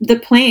the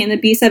plane, the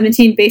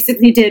B-17,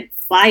 basically did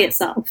fly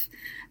itself.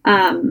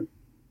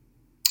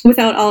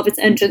 Without all of its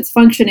engines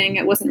functioning,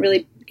 it wasn't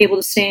really able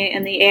to stay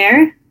in the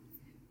air.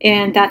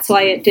 And that's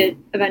why it did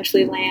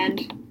eventually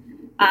land.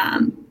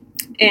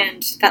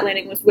 And that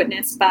landing was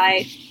witnessed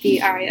by the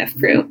RAF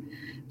crew.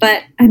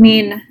 But I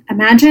mean,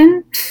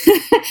 imagine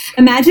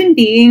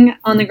being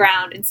on the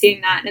ground and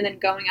seeing that and then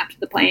going up to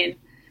the plane,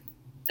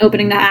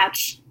 opening the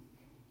hatch,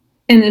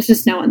 and there's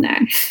just no one there.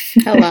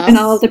 Hello. And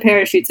all of the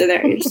parachutes are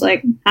there. You're just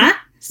like, huh?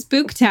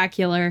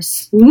 Spooktacular.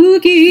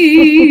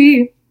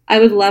 Spooky. I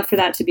would love for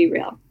that to be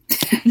real.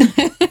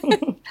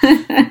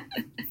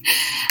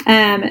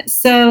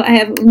 So I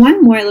have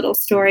one more little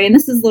story, and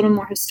this is a little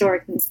more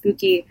historic than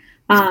spooky,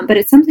 but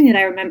it's something that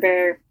I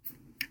remember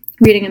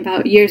reading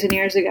about years and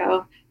years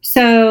ago.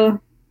 So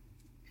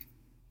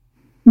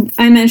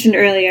I mentioned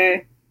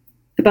earlier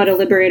about a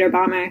Liberator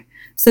bomber.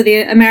 So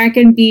the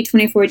American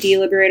B-24D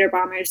Liberator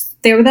bombers,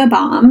 they were the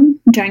bomb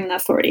during the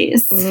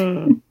 40s.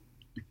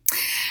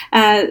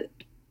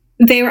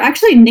 They were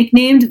actually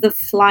nicknamed the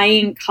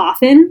Flying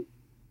Coffin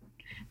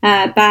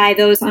by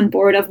those on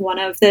board of one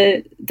of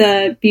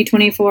the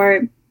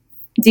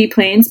B-24D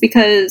planes,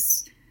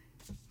 because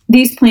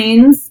these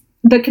planes,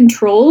 the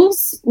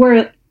controls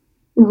were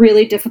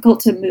really difficult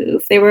to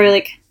move. They were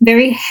like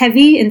very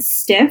heavy and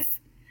stiff.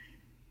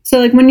 So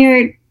like when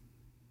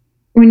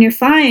you're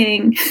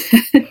flying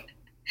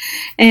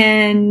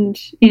and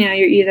you're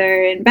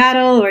either in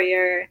battle or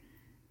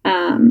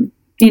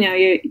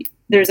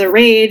there's a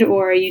raid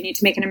or you need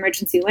to make an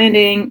emergency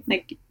landing,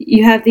 like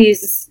you have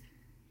these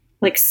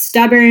like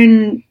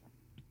stubborn,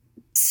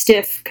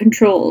 stiff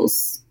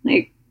controls,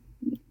 like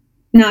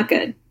not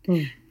good.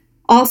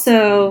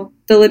 Also,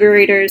 the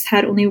Liberators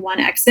had only one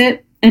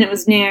exit, and it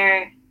was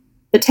near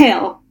the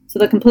tail, so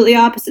the completely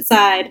opposite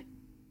side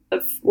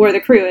of where the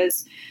crew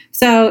is.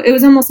 So it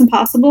was almost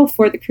impossible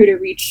for the crew to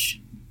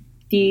reach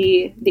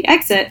the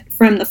exit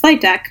from the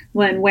flight deck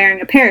when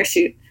wearing a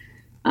parachute,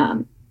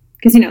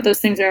 because those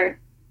things are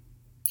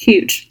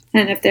huge,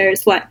 and if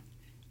there's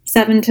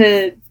 7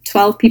 to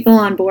 12 people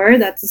on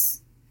board,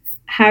 that's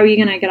how are you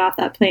going to get off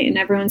that plane?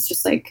 Everyone's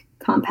just like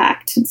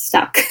compact and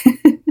stuck.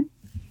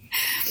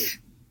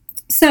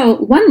 So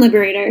one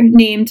Liberator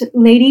named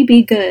Lady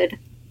Be Good,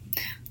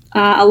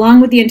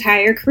 along with the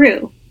entire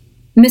crew,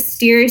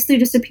 mysteriously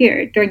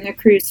disappeared during the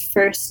crew's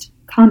first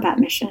combat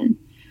mission,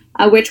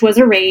 which was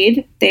a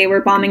raid. They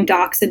were bombing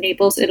docks in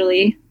Naples,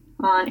 Italy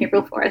on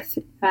April 4th,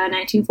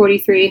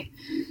 1943.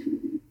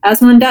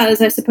 As one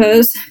does, I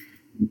suppose,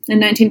 in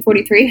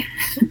 1943.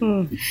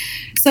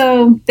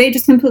 So they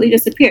just completely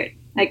disappeared.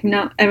 Like,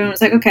 no, everyone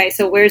was like, okay,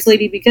 so where's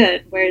Lady Be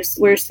Good? Where's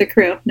the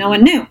crew? No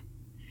one knew.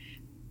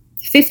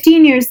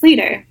 15 years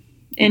later,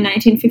 in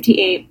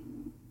 1958,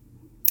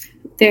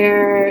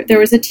 there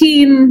was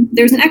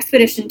an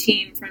expedition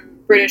team from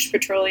British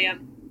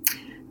Petroleum.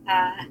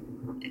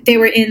 They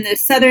were in the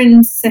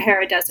southern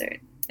Sahara Desert.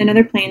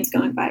 Another plane's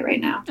going by right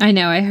now. I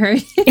know, I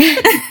heard.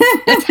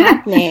 What's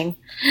happening?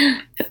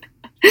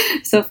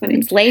 So funny.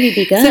 It's Lady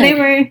Be Good. So they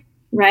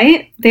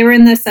were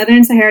in the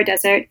southern Sahara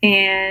Desert,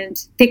 and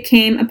they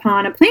came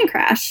upon a plane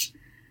crash.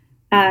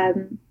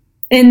 And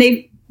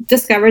they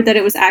discovered that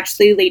it was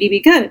actually Lady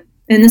Be Good.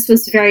 And this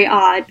was very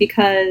odd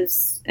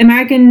because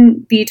American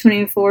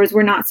B-24s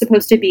were not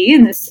supposed to be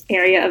in this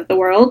area of the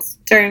world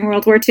during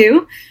World War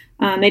II.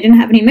 They didn't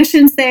have any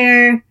missions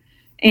there.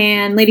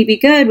 And Lady Be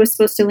Good was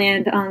supposed to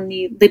land on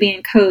the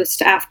Libyan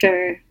coast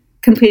after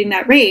completing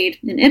that raid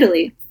in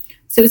Italy.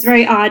 So it was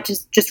very odd to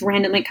just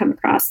randomly come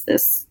across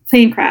this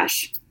plane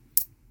crash.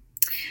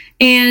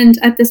 And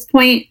at this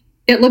point,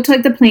 it looked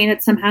like the plane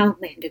had somehow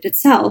landed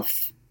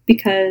itself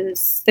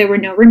because there were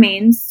no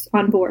remains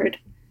on board.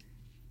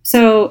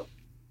 So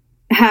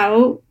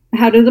how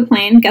did the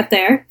plane get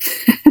there?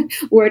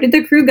 Where did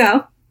the crew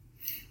go?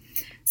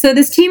 So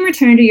this team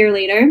returned a year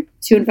later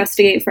to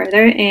investigate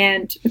further,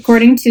 and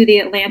according to the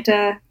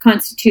Atlanta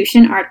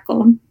Constitution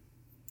article,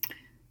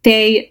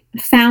 they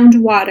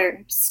found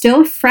water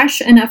still fresh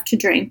enough to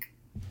drink,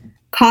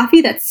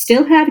 coffee that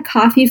still had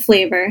coffee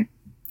flavor,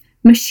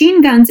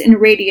 machine guns and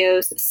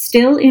radios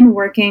still in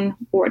working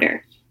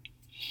order.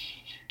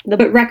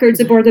 But records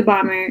aboard the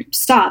bomber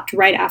stopped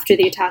right after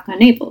the attack on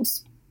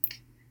Naples.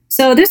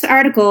 So this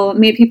article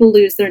made people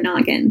lose their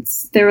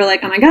noggins. They were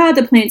like, oh my God,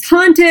 the plane's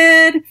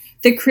haunted.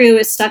 The crew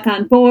is stuck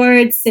on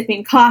board,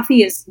 sipping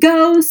coffee as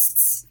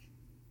ghosts.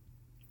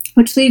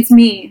 Which leads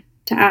me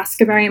to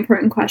ask a very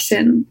important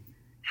question.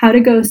 How do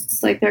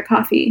ghosts like their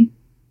coffee?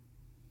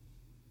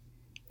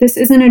 This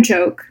isn't a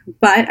joke,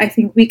 but I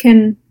think we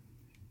can,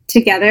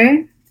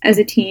 together as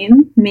a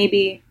team,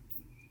 maybe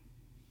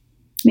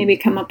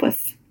come up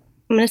with...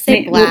 I'm going to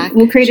say black.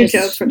 We'll create a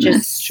joke from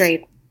this.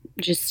 Straight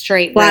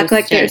black roasted.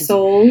 Like their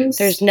souls.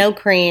 There's no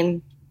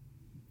cream.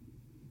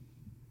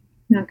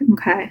 No,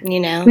 okay.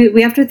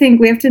 We have to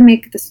think. We have to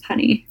make this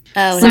punny.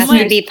 Oh, it has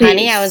to be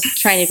punny? I was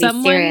trying to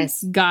be serious.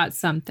 Someone's got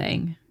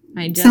something.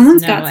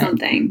 Someone's got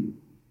something.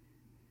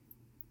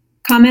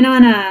 Comment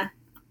on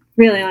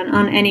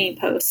any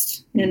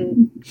post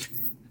and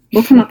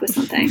We'll come up with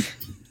something.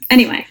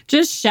 Anyway.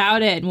 Just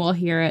shout it and we'll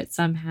hear it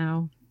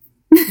somehow.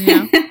 You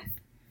know?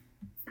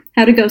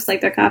 How to ghost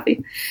like their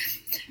coffee.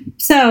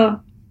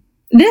 So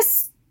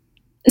this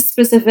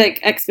specific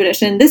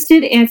expedition, this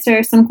did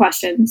answer some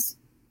questions,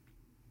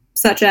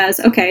 such as,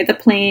 okay, the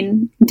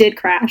plane did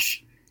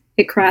crash.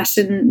 It crashed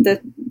in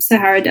the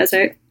Sahara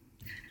Desert.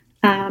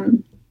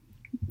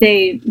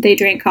 They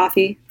drank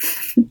coffee.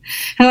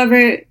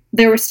 However,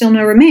 there were still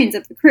no remains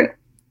of the crew,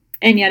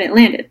 and yet it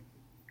landed.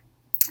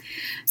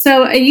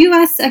 So a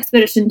U.S.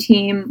 expedition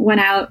team went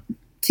out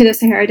to the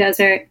Sahara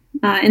Desert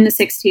in the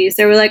 60s.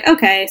 They were like,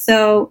 okay,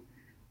 so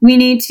we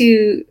need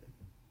to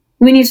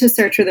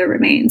search for the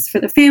remains for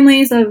the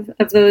families of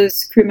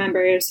those crew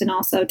members, and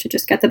also to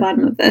just get to the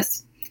bottom of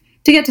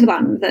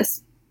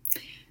this.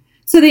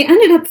 So they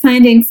ended up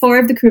finding 4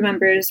 of the crew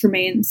members'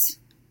 remains.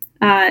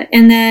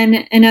 And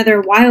then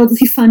another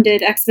wildly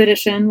funded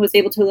expedition was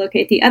able to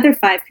locate the other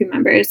 5 crew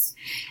members.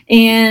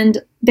 And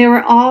they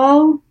were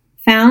all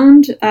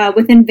found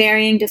within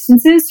varying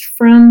distances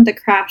from the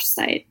crash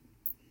site.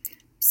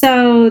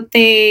 So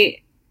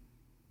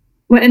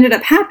what ended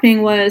up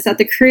happening was that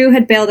the crew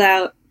had bailed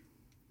out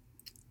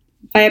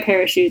by a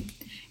parachute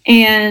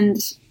and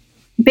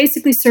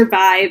basically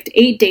survived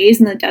 8 days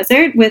in the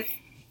desert with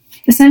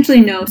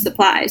essentially no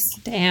supplies.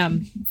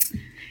 Damn.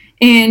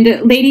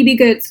 And Lady Be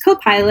Good's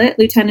co-pilot,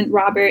 Lieutenant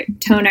Robert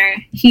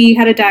Toner, he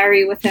had a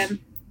diary with him.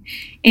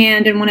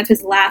 And in one of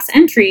his last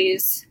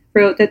entries,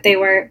 wrote that they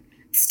were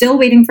still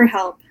waiting for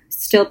help,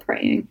 still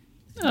praying.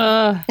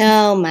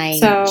 Oh my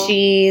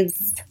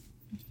jeez.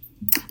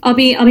 I'll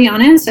be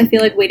honest, I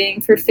feel like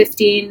waiting for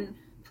 15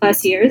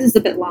 plus years is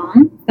a bit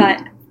long,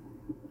 but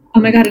oh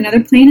my God,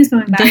 another plane is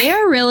going by.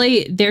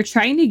 They're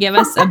trying to give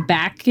us a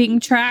backing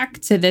track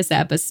to this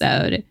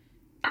episode.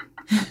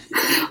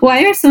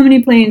 Why are so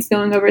many planes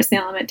going over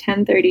Salem at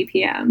 10:30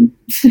 p.m.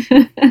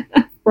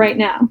 right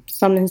now?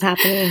 Something's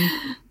happening.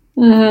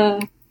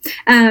 So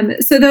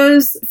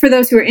for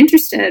those who are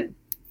interested,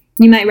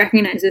 you might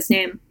recognize this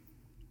name.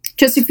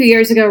 Just a few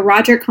years ago,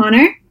 Roger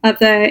Connor of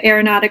the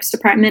Aeronautics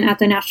Department at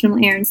the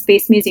National Air and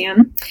Space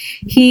Museum,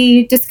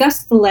 he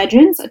discussed the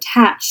legends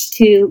attached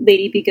to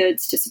Lady Be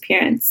Good's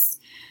disappearance.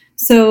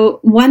 So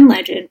one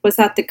legend was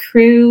that the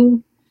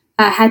crew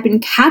had been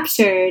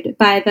captured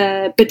by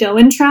the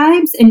Bedouin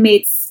tribes and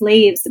made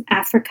slaves in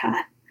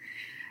Africa,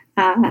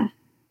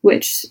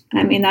 which,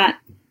 I mean, that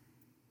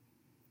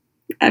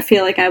I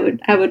feel like I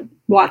would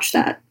watch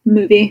that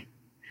movie.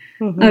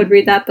 Mm-hmm. I would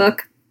read that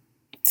book.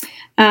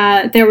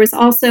 There was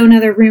also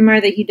another rumor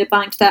that he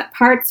debunked that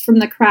parts from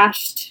the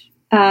crashed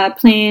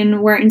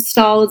plane were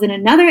installed in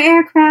another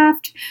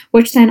aircraft,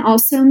 which then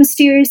also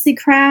mysteriously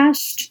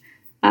crashed,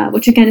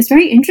 which again is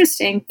very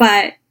interesting,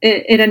 but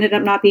it ended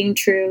up not being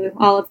true.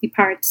 All of the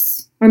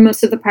parts, or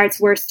most of the parts,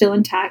 were still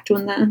intact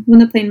when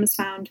the plane was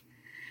found.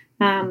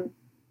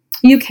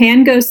 You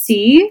can go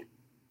see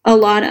a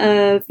lot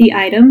of the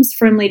items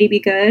from Lady Be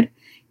Good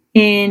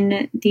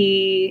in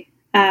the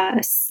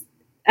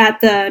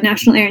at the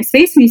National Air and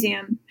Space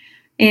Museum,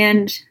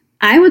 and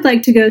I would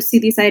like to go see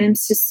these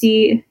items to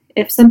see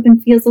if something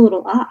feels a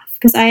little off.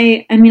 Because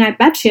I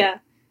bet you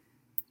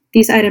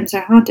these items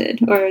are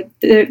haunted, or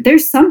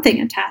there's something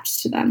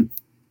attached to them.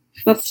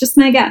 That's just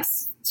my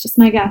guess. It's just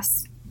my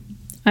guess.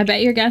 I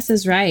bet your guess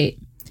is right.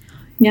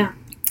 Yeah,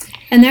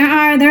 and there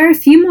are a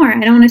few more. I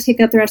don't want to take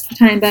up the rest of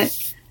the time,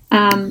 but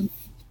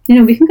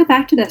we can go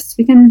back to this.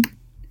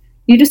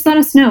 You just let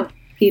us know,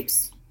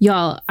 peeps.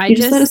 Y'all,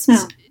 just let us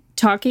know.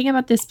 Talking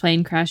about this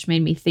plane crash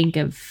made me think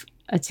of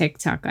a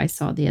TikTok I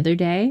saw the other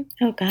day.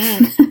 Oh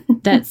God.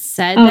 That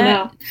said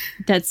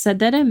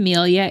that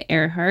Amelia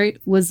Earhart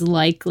was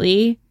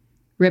likely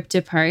ripped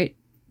apart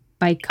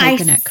by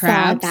coconut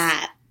crabs.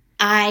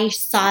 I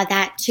saw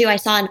that too. I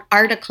saw an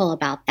article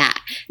about that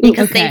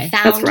because they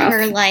found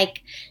her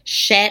like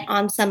shit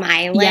on some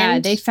island. Yeah,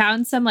 they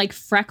found some like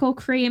freckle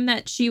cream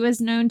that she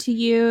was known to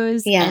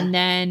use. Yeah. And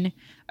then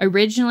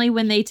originally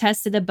when they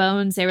tested the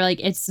bones, they were like,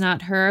 it's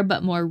not her.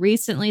 But more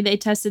recently they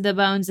tested the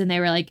bones and they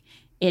were like,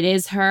 it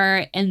is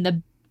her.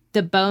 And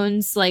the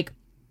bones like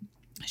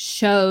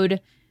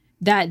showed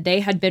that they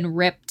had been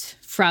ripped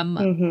from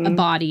a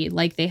body,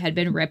 like they had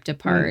been ripped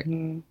apart.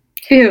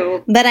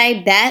 Ew. But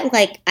I bet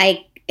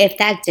if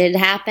that did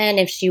happen,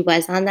 if she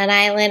was on that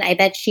island, I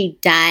bet she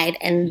died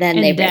and then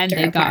they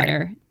got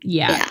her.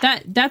 Yeah.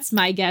 That's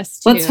my guess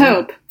too. Let's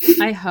hope.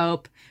 I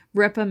hope.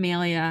 Rip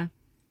Amelia.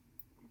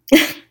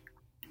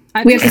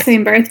 We have the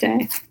same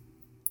birthday.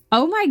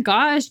 Oh my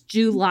gosh,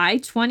 July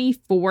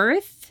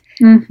 24th?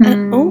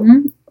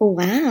 Mm-hmm.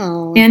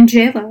 Wow. And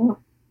J-Lo.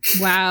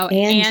 Wow.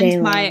 And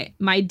J-Lo.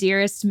 my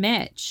dearest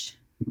Mitch.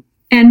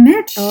 And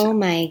Mitch. Oh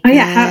my God. Oh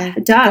yeah,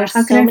 There's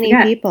how so many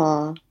forget?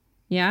 people.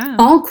 Yeah.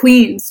 All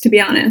queens, to be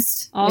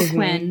honest. All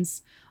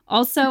queens.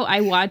 Also,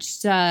 I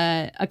watched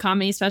a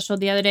comedy special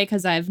the other day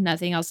because I have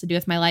nothing else to do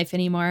with my life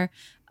anymore,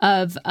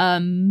 of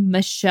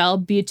Michelle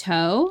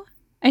Buteau,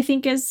 I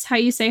think is how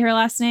you say her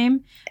last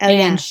name. Oh,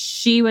 and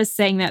she was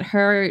saying that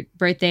her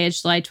birthday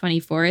is July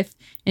 24th.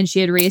 And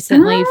she had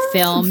recently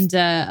filmed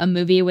a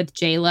movie with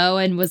J-Lo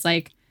and was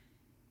like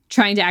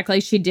trying to act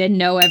like she did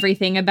know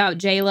everything about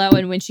J-Lo,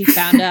 and when she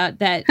found out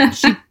that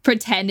she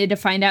pretended to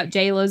find out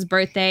J-Lo's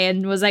birthday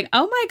and was like,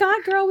 "Oh my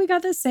God, girl, we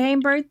got the same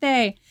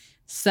birthday."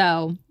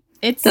 So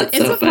it's That's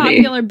so a funny.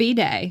 popular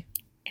B-Day.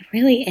 It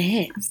really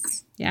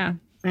is. Yeah.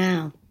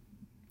 Wow.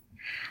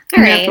 I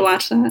All have to right.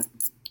 watch that.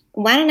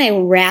 Why don't I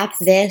wrap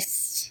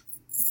this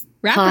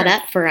pot Rapper.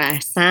 up for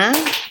us,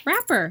 huh?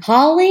 Rapper.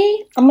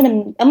 Holly, I'm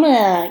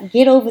gonna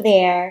get over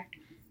there.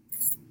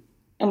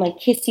 I'm gonna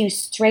kiss you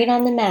straight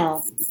on the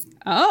mouth.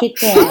 Oh, Get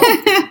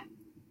down.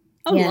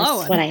 oh Yes,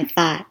 Lord. what I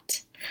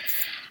thought.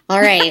 All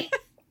right.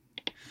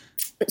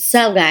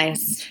 So,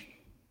 guys,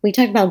 we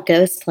talked about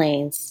ghost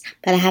planes,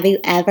 but have you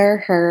ever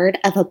heard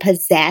of a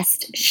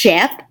possessed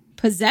ship?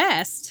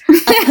 Possessed. A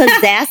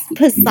possessed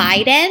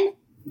Poseidon?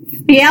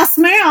 Yes,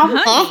 ma'am.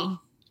 Honey. Oh.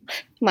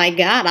 My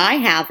God, I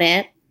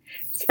haven't.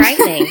 It's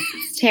frightening.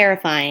 It's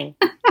terrifying.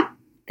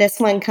 This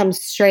one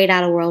comes straight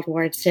out of World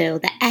War II.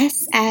 The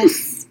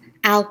SS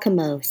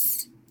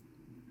Alkimos.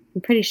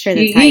 I'm pretty sure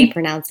that's how you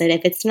pronounce it.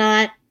 If it's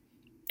not,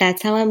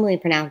 that's how Emily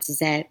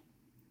pronounces it.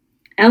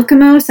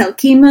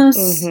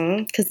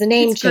 Alkimos. Because the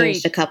name It's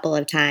changed Greek. a couple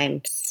of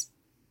times.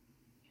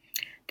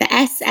 The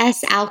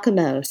SS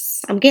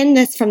Alkimos. I'm getting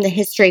this from the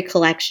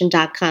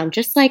historycollection.com,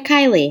 just like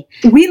Kylie.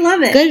 We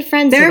love it. Good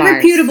friends They're of a ours.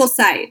 reputable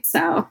site,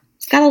 so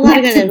It's got a lot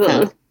of good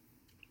reputable. info.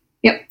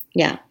 Yep.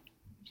 Yeah.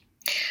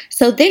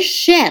 So this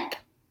ship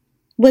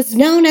was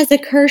known as a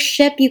cursed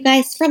ship, you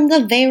guys, from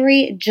the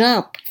very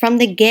jump, from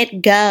the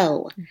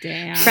get-go,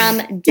 Damn.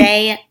 from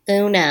day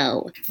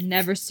uno.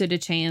 Never stood a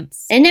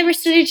chance. It never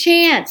stood a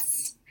chance.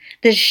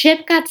 The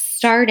ship got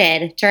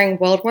started during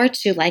World War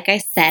II, like I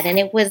said, and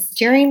it was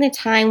during the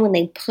time when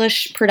they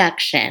pushed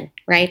production,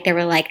 right? They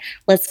were like,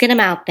 let's get them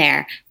out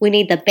there. We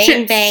need the bang,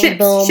 Ships, bang, ships,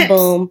 boom, ships.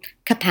 boom,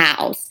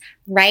 kapows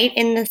right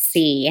in the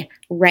sea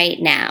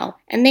right now.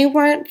 And they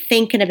weren't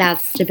thinking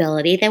about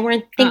stability. They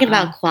weren't thinking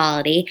about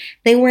quality.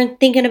 They weren't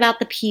thinking about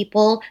the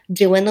people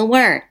doing the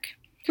work.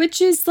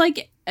 Which is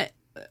like,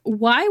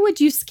 why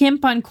would you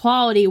skimp on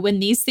quality when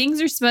these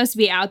things are supposed to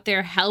be out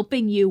there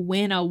helping you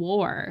win a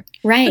war?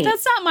 Right. But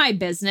that's not my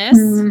business.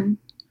 Mhm.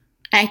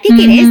 I think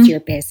it Mhm. is your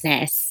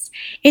business.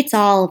 It's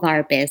all of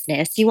our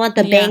business. You want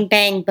the Yeah. bang,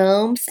 bang,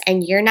 booms,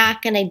 and you're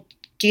not going to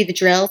do the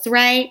drills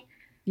right?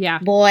 Yeah.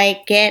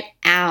 Boy, get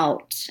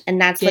out. And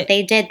that's what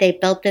they did. They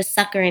built this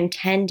sucker in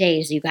 10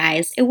 days, you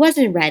guys. It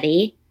wasn't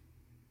ready.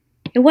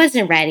 It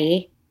wasn't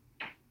ready.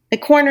 The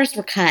corners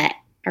were cut,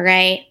 all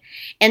right?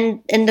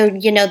 And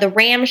the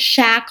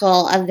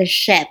ramshackle of the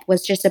ship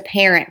was just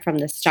apparent from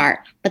the start.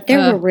 But there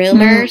were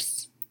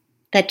rumors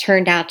that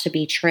turned out to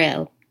be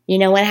true. You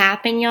know what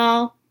happened,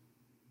 y'all?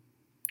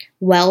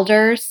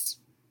 Welders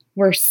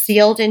were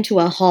sealed into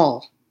a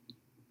hull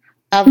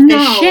of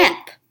the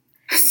ship,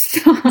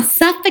 Stop.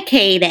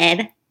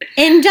 suffocated,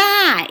 and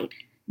died.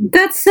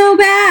 That's so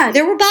bad.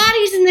 There were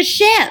bodies in the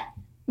ship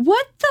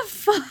What the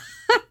fuck?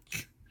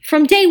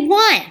 from day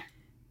one.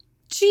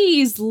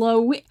 Jeez,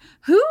 Louise.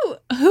 Who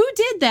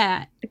did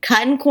that?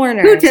 Cutting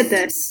corners. Who did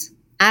this?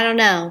 I don't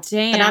know.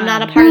 Damn. But I'm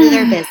not a part of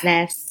their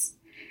business.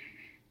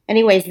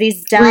 Anyways,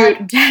 these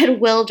dead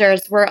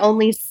wilders were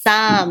only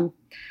some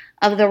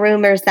of the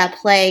rumors that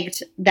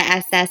plagued the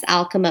SS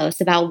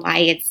Alkimos about why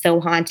it's so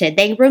haunted.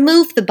 They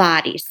removed the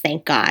bodies,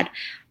 thank God.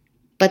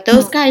 But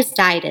those guys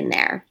died in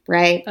there,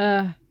 right?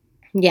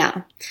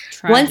 Yeah.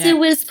 Tragic. Once it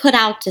was put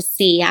out to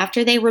sea,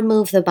 after they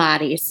removed the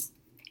bodies,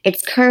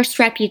 its cursed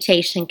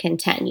reputation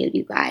continued,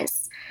 you guys.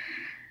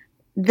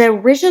 The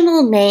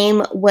original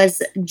name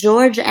was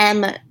George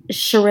M.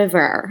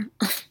 Shriver.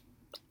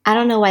 I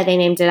don't know why they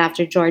named it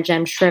after George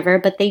M. Shriver,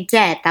 but they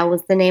did. That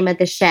was the name of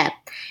the ship.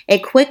 It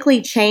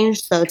quickly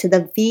changed, though, to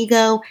the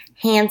Vigo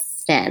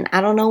Hanston.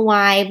 I don't know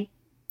why.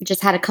 It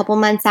just had a couple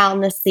months out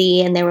in the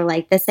sea, and they were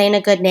like, this ain't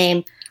a good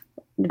name.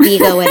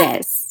 Vigo it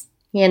is,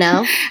 you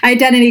know?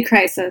 Identity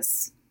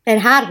crisis. It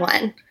had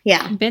one,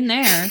 yeah. Been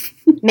there.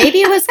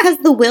 Maybe it was because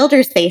the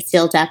Wilders they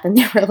sealed up, and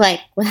they were like,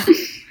 well,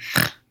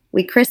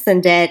 we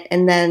christened it,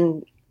 and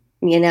then,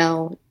 We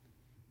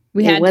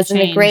had it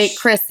wasn't to a great change.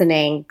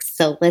 christening,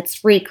 so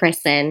let's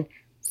rechristen.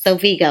 So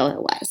Vigo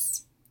it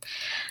was.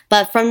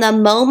 But from the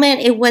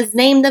moment it was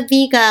named the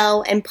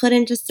Vigo and put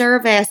into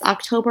service,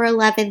 October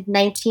 11th,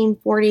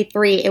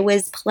 1943, it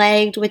was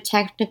plagued with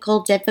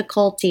technical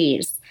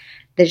difficulties.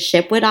 The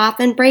ship would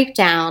often break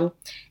down,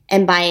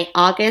 and by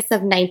August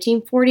of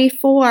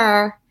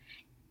 1944,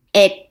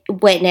 it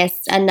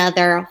witnessed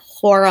another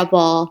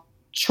horrible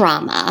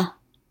trauma,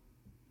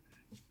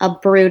 a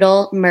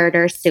brutal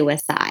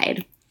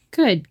murder-suicide.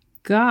 Good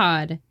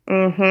God.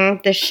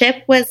 The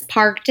ship was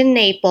parked in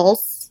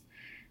Naples.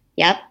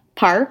 Yep,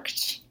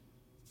 parked.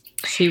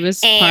 She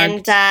was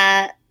And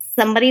parked.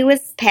 somebody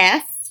was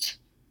pissed,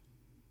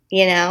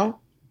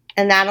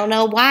 and I don't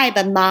know why,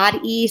 but Maud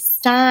E.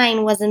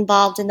 Stein was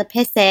involved in the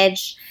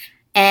pissage,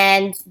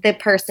 and the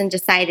person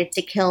decided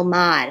to kill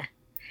Maud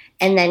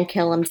and then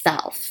kill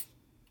himself.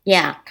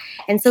 Yeah.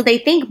 And so they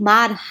think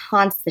Maud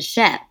haunts the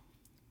ship.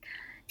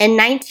 In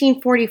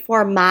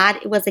 1944,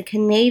 Maud was a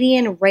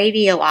Canadian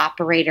radio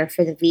operator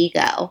for the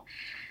Vigo.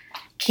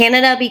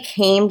 Canada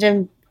became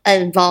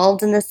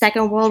involved in the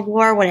Second World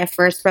War when it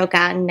first broke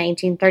out in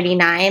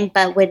 1939,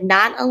 but would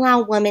not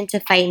allow women to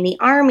fight in the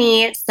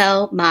army,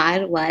 so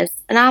Maud was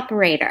an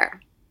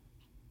operator.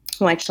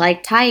 Which,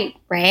 like, tight,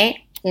 right?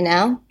 You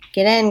know?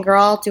 Get in,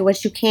 girl. Do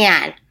what you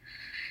can.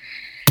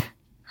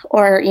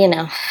 Or, you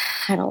know,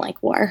 I don't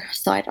like war,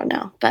 so I don't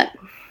know. But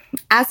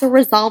as a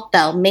result,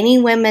 though, many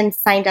women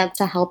signed up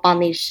to help on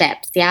these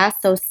ships, yeah?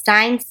 So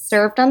Stein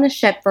served on the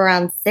ship for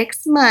around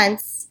 6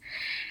 months.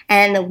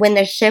 And when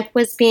the ship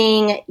was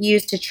being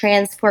used to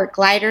transport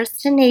gliders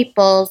to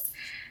Naples,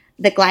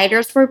 the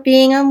gliders were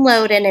being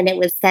unloaded, and it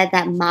was said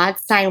that Maud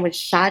Stein was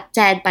shot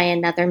dead by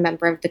another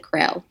member of the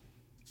crew.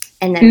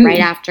 And then right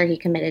after, he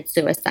committed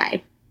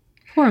suicide.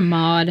 Poor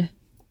Maud.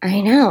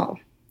 I know.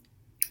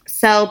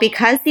 So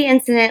because the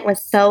incident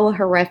was so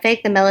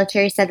horrific, the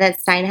military said that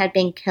Stein had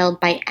been killed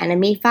by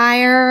enemy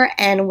fire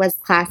and was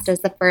classed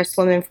as the first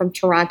woman from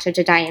Toronto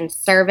to die in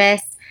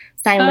service.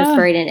 Stein was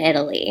buried in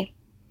Italy.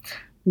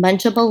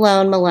 Bunch of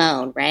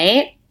Malone,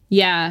 right?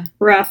 Yeah.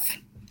 Rough.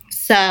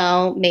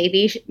 So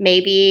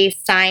maybe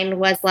Stein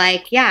was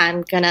like, yeah,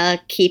 I'm going to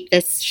keep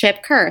this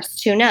ship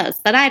cursed. Who knows?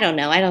 But I don't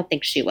know. I don't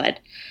think she would.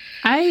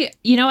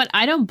 You know what?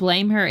 I don't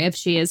blame her if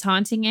she is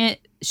haunting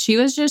it. She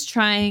was just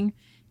trying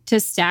to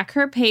stack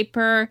her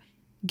paper,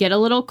 get a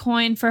little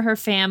coin for her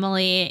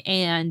family,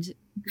 and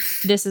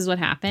this is what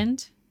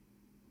happened.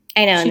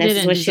 I know, and this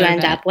is what she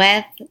ended up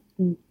with.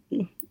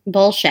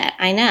 Bullshit,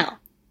 I know.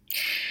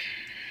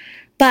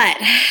 But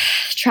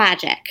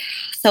tragic.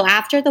 So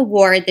after the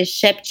war, the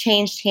ship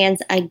changed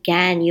hands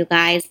again, you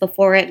guys,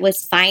 before it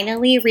was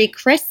finally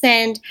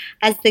rechristened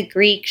as the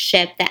Greek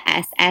ship, the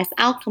SS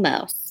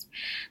Alkimos.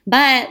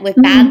 But with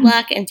bad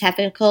luck and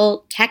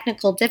technical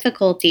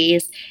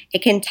difficulties,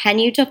 it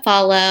continued to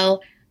follow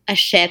a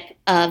ship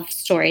of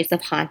stories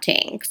of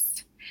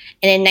hauntings.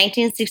 And in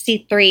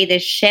 1963, the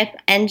ship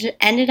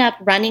ended up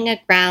running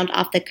aground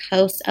off the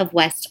coast of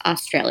West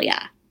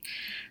Australia.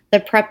 The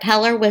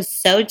propeller was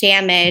so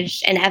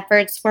damaged and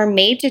efforts were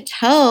made to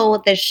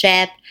tow the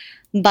ship,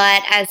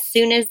 but as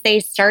soon as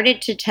they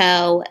started to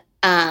tow,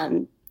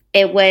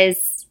 they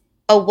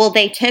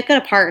took it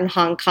apart in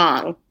Hong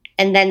Kong.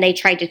 And then they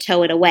tried to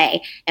tow it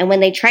away. And when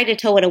they tried to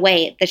tow it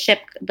away, the ship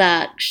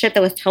that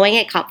was towing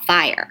it caught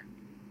fire.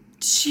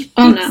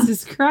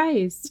 Jesus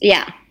Christ.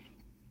 Yeah.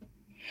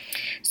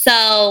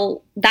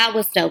 So that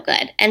was no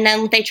good. And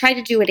then they tried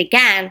to do it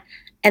again,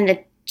 and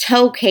the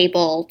tow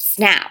cable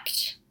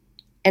snapped,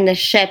 and the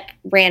ship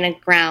ran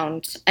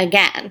aground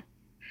again.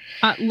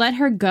 Let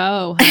her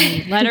go,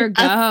 honey. Let her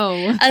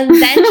go.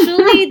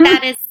 Eventually,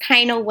 that is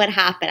kind of what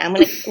happened. I'm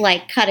going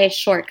to cut it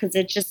short because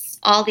it just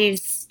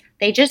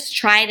they just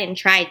tried and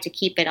tried to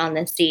keep it on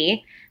the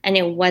sea, and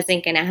it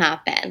wasn't going to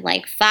happen.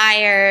 Like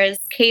fires,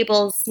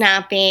 cables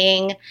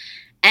snapping,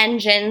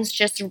 engines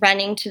just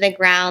running to the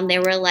ground. They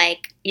were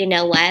like, you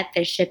know what?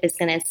 The ship is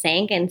going to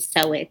sink, and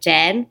so it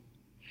did.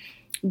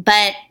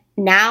 But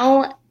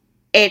now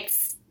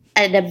it's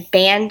an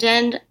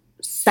abandoned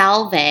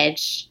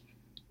salvage,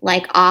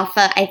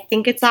 I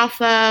think it's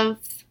off of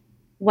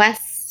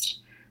West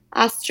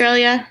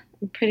Australia,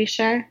 I'm pretty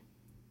sure.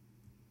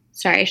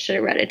 Sorry, I should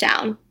have wrote it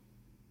down.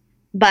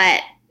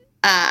 But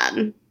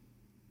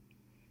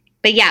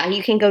yeah,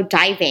 you can go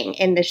diving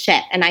in the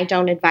ship, and I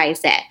don't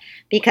advise it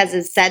because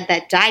it's said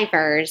that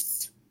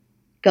divers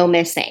go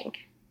missing.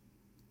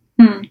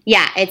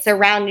 Yeah, it's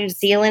around New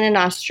Zealand and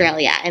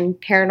Australia, and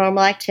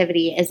paranormal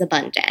activity is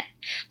abundant.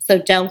 So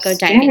don't go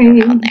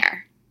diving around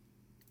there.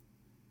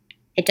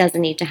 It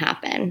doesn't need to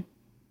happen.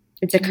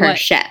 It's a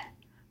cursed ship.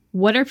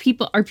 What are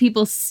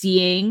people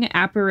seeing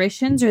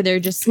apparitions, or they're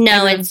just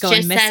it's going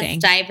just missing?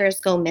 Says divers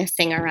go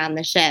missing around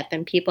the ship,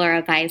 and people are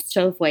advised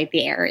to avoid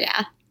the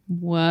area.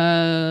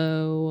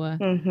 Whoa.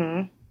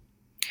 Mm-hmm.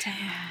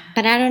 Damn.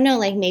 But I don't know,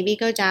 maybe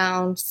go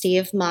down, see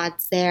if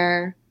Maud's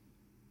there.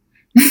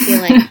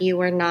 Feel like you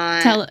were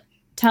not.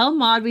 Tell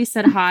Maud we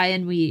said hi,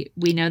 and we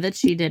know that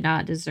she did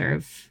not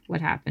deserve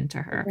what happened to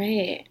her.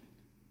 Right.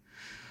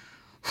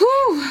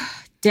 Whew.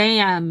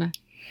 Damn.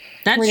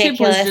 That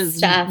Ridiculous ship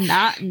was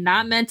just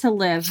not meant to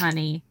live,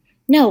 honey.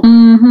 No.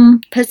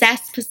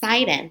 Possessed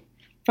Poseidon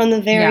from the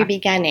very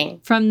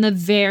beginning. From the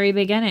very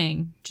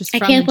beginning. Just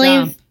from I can't the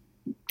believe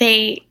jump.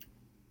 They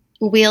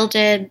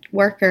wielded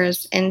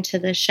workers into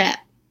the ship.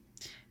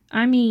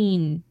 I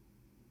mean,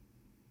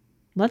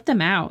 let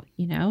them out,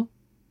 you know?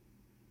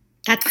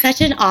 That's such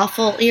an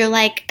awful, you're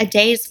like a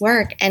day's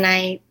work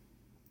and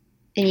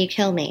you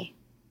kill me.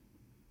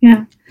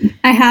 Yeah.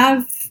 May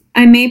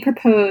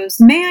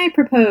I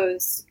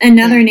propose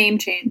another name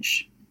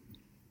change?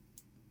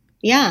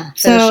 Yeah.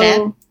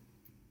 So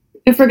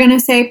if we're going to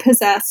say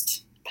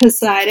possessed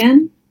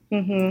Poseidon,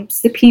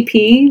 it's the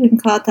PP, we can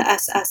call it the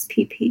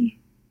SSPP.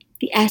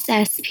 The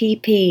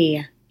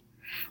SSPP.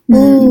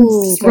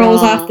 Ooh,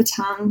 rolls off the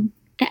tongue.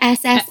 The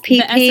SSPP.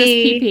 The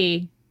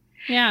SSPP.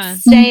 Yeah.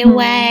 Stay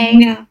away.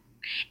 Yeah.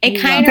 It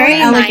kind of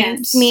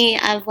reminds me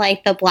of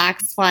the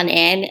Black Swan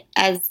Inn,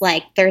 as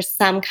there's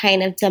some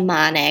kind of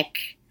demonic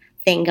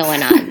thing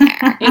going on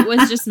there. It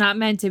was just not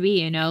meant to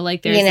be, you know?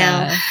 There's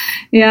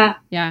Yeah.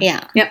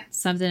 Yep.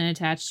 Something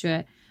attached to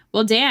it.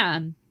 Well,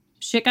 damn.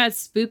 Shit got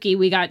spooky.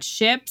 We got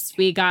ships.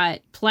 We got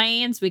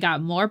planes. We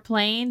got more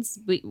planes.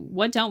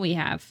 What don't we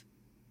have?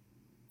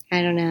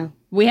 I don't know.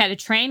 We had a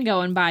train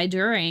going by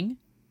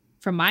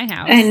from my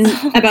house. And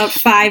about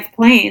 5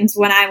 planes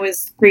when I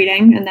was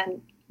reading, and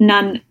then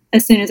none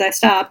as soon as I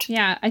stopped.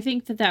 Yeah, I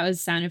think that was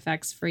sound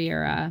effects for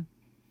your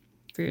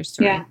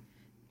story. Yeah.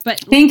 But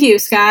thank you,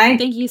 Sky.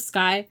 Thank you,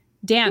 Sky.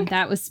 Damn,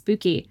 that was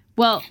spooky.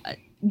 Well,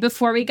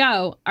 before we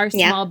go, our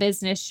small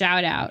business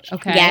shout out,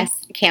 okay? Yes,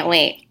 can't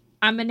wait.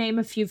 I'm going to name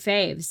a few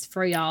faves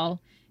for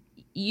y'all.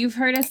 You've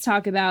heard us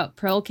talk about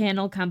Pearl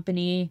Candle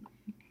Company.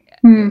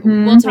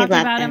 Mm-hmm. We'll talk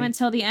about them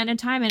until the end of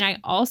time. And I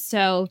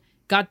also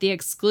got the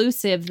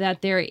exclusive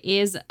that there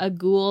is a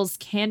Ghouls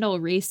candle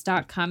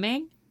restock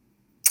coming.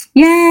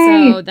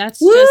 Yay! So that's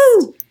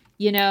just,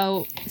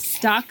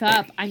 stock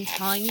up. I'm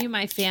telling you,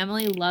 my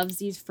family loves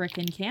these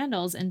frickin'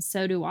 candles, and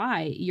so do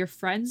I. Your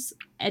friends,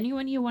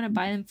 anyone you want to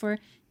buy them for,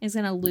 is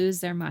going to lose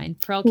their mind.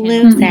 Pearl Candle.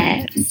 Lose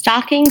it.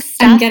 Stocking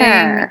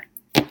stuffer.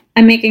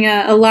 I'm making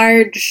a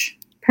large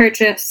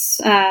purchase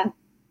tomorrow,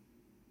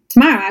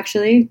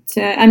 actually.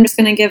 I'm just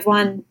going to give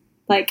one,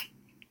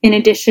 in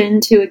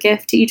addition to a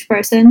gift to each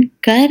person.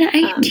 Good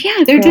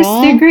idea, they're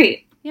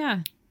great.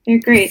 Yeah. They're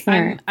great.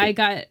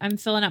 I'm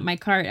filling up my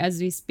cart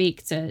as we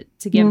speak to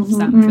give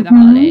something for the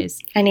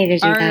holidays. I need to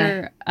do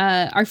that.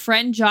 Our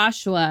friend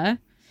Joshua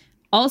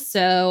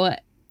also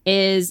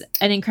is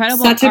an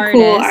incredible Such a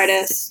cool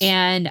artist.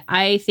 And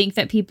I think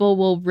that people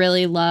will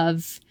really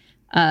love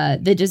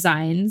the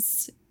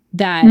designs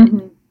that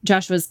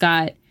Joshua's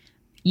got.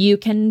 You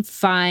can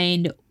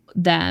find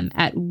them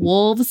at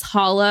Wolves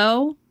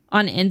Hollow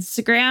on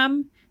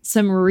Instagram.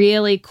 Some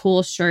really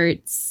cool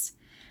shirts.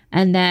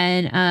 And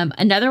then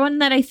another one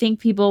that I think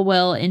people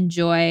will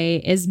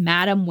enjoy is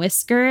Madam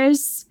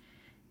Whiskers.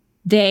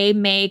 They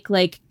make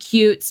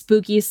cute,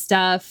 spooky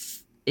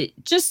stuff.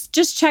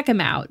 Just check them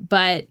out.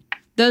 But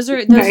those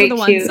are the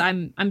ones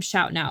I'm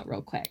shouting out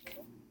real quick.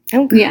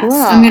 Oh, cool. Yes,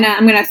 I'm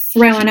gonna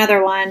throw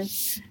another one.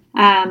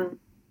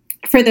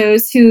 For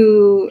those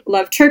who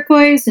love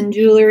turquoise and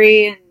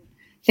jewelry and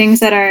things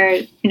that are,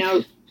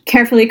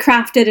 carefully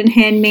crafted and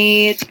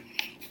handmade,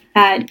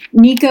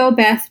 Nico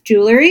Beth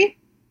Jewelry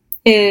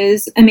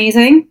is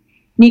amazing.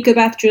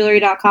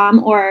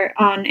 NicoBethJewelry.com or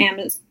on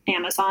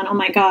Amazon. Oh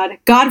my God.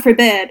 God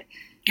forbid.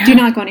 Do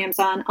not go on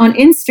Amazon. On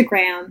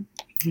Instagram,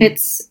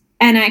 it's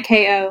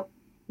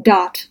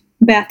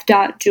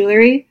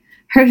niko.beth.jewelry.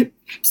 Her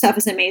stuff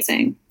is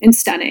amazing and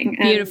stunning.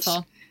 And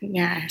beautiful.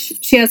 Yeah.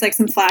 She has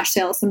some flash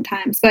sales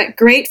sometimes, but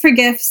great for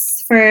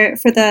gifts for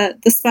the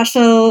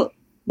special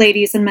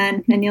ladies and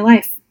men in your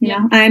life. You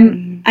know,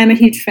 I'm a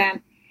huge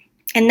fan.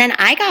 And then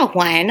I got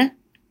one.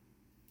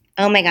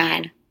 Oh my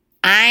God.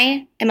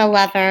 I am a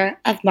lover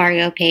of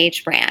Margot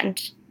Page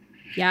brand.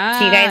 Yeah.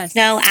 So you guys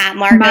know at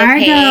Margot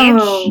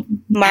Page,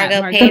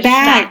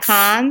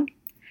 margotpage.com.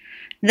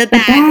 The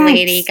bag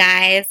lady,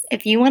 guys.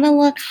 If you want to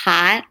look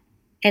hot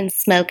and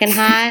smoking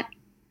hot,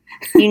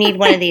 you need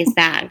one of these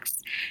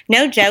bags.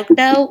 No joke,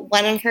 though.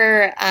 One of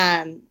her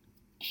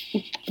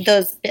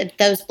those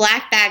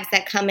black bags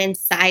that come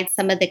inside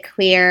some of the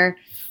clear.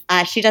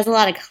 She does a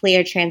lot of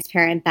clear,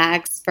 transparent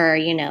bags for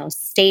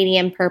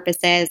stadium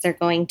purposes. They're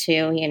going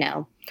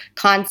to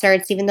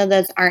concerts. Even though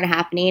those aren't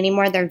happening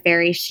anymore, they're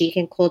very chic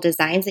and cool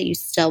designs that you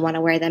still want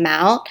to wear them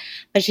out.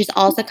 But she's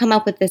also come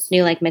up with this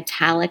new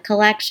metallic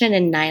collection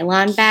and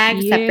nylon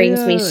bags that brings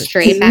me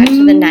straight back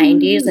to the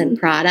 90s and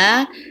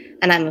Prada.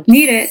 And I'm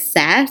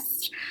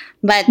obsessed.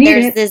 But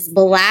there's this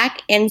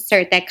black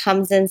insert that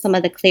comes in some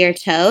of the clear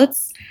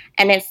totes,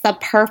 and it's the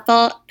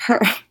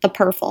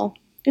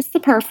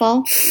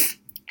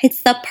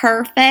It's the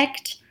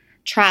perfect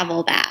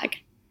travel bag.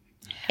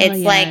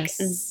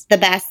 It's the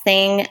best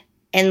thing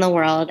in the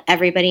world.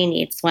 Everybody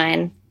needs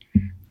one.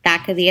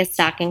 That could be a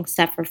stocking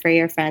stuffer for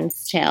your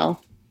friends too.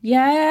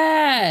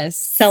 Yes.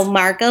 So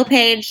Margot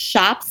Page,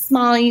 shop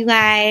small, you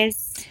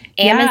guys.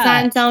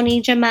 Amazon don't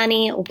need your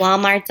money.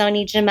 Walmart don't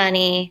need your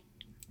money.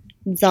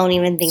 Don't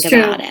even think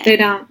about it. They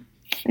don't.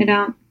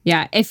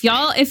 Yeah. If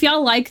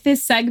y'all like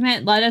this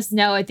segment, let us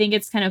know. I think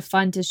it's kind of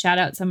fun to shout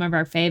out some of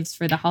our faves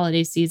for the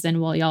holiday season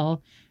while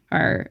y'all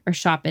are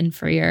shopping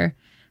for your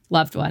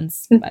loved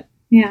ones. But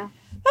yeah.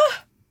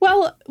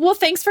 Well,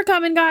 thanks for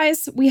coming,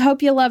 guys. We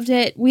hope you loved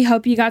it. We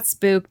hope you got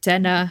spooked.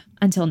 And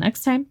until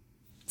next time,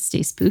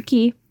 stay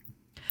spooky.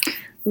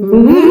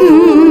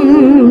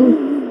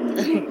 Ooh.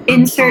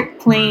 Insert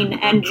plane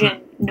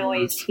engine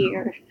noise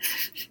here.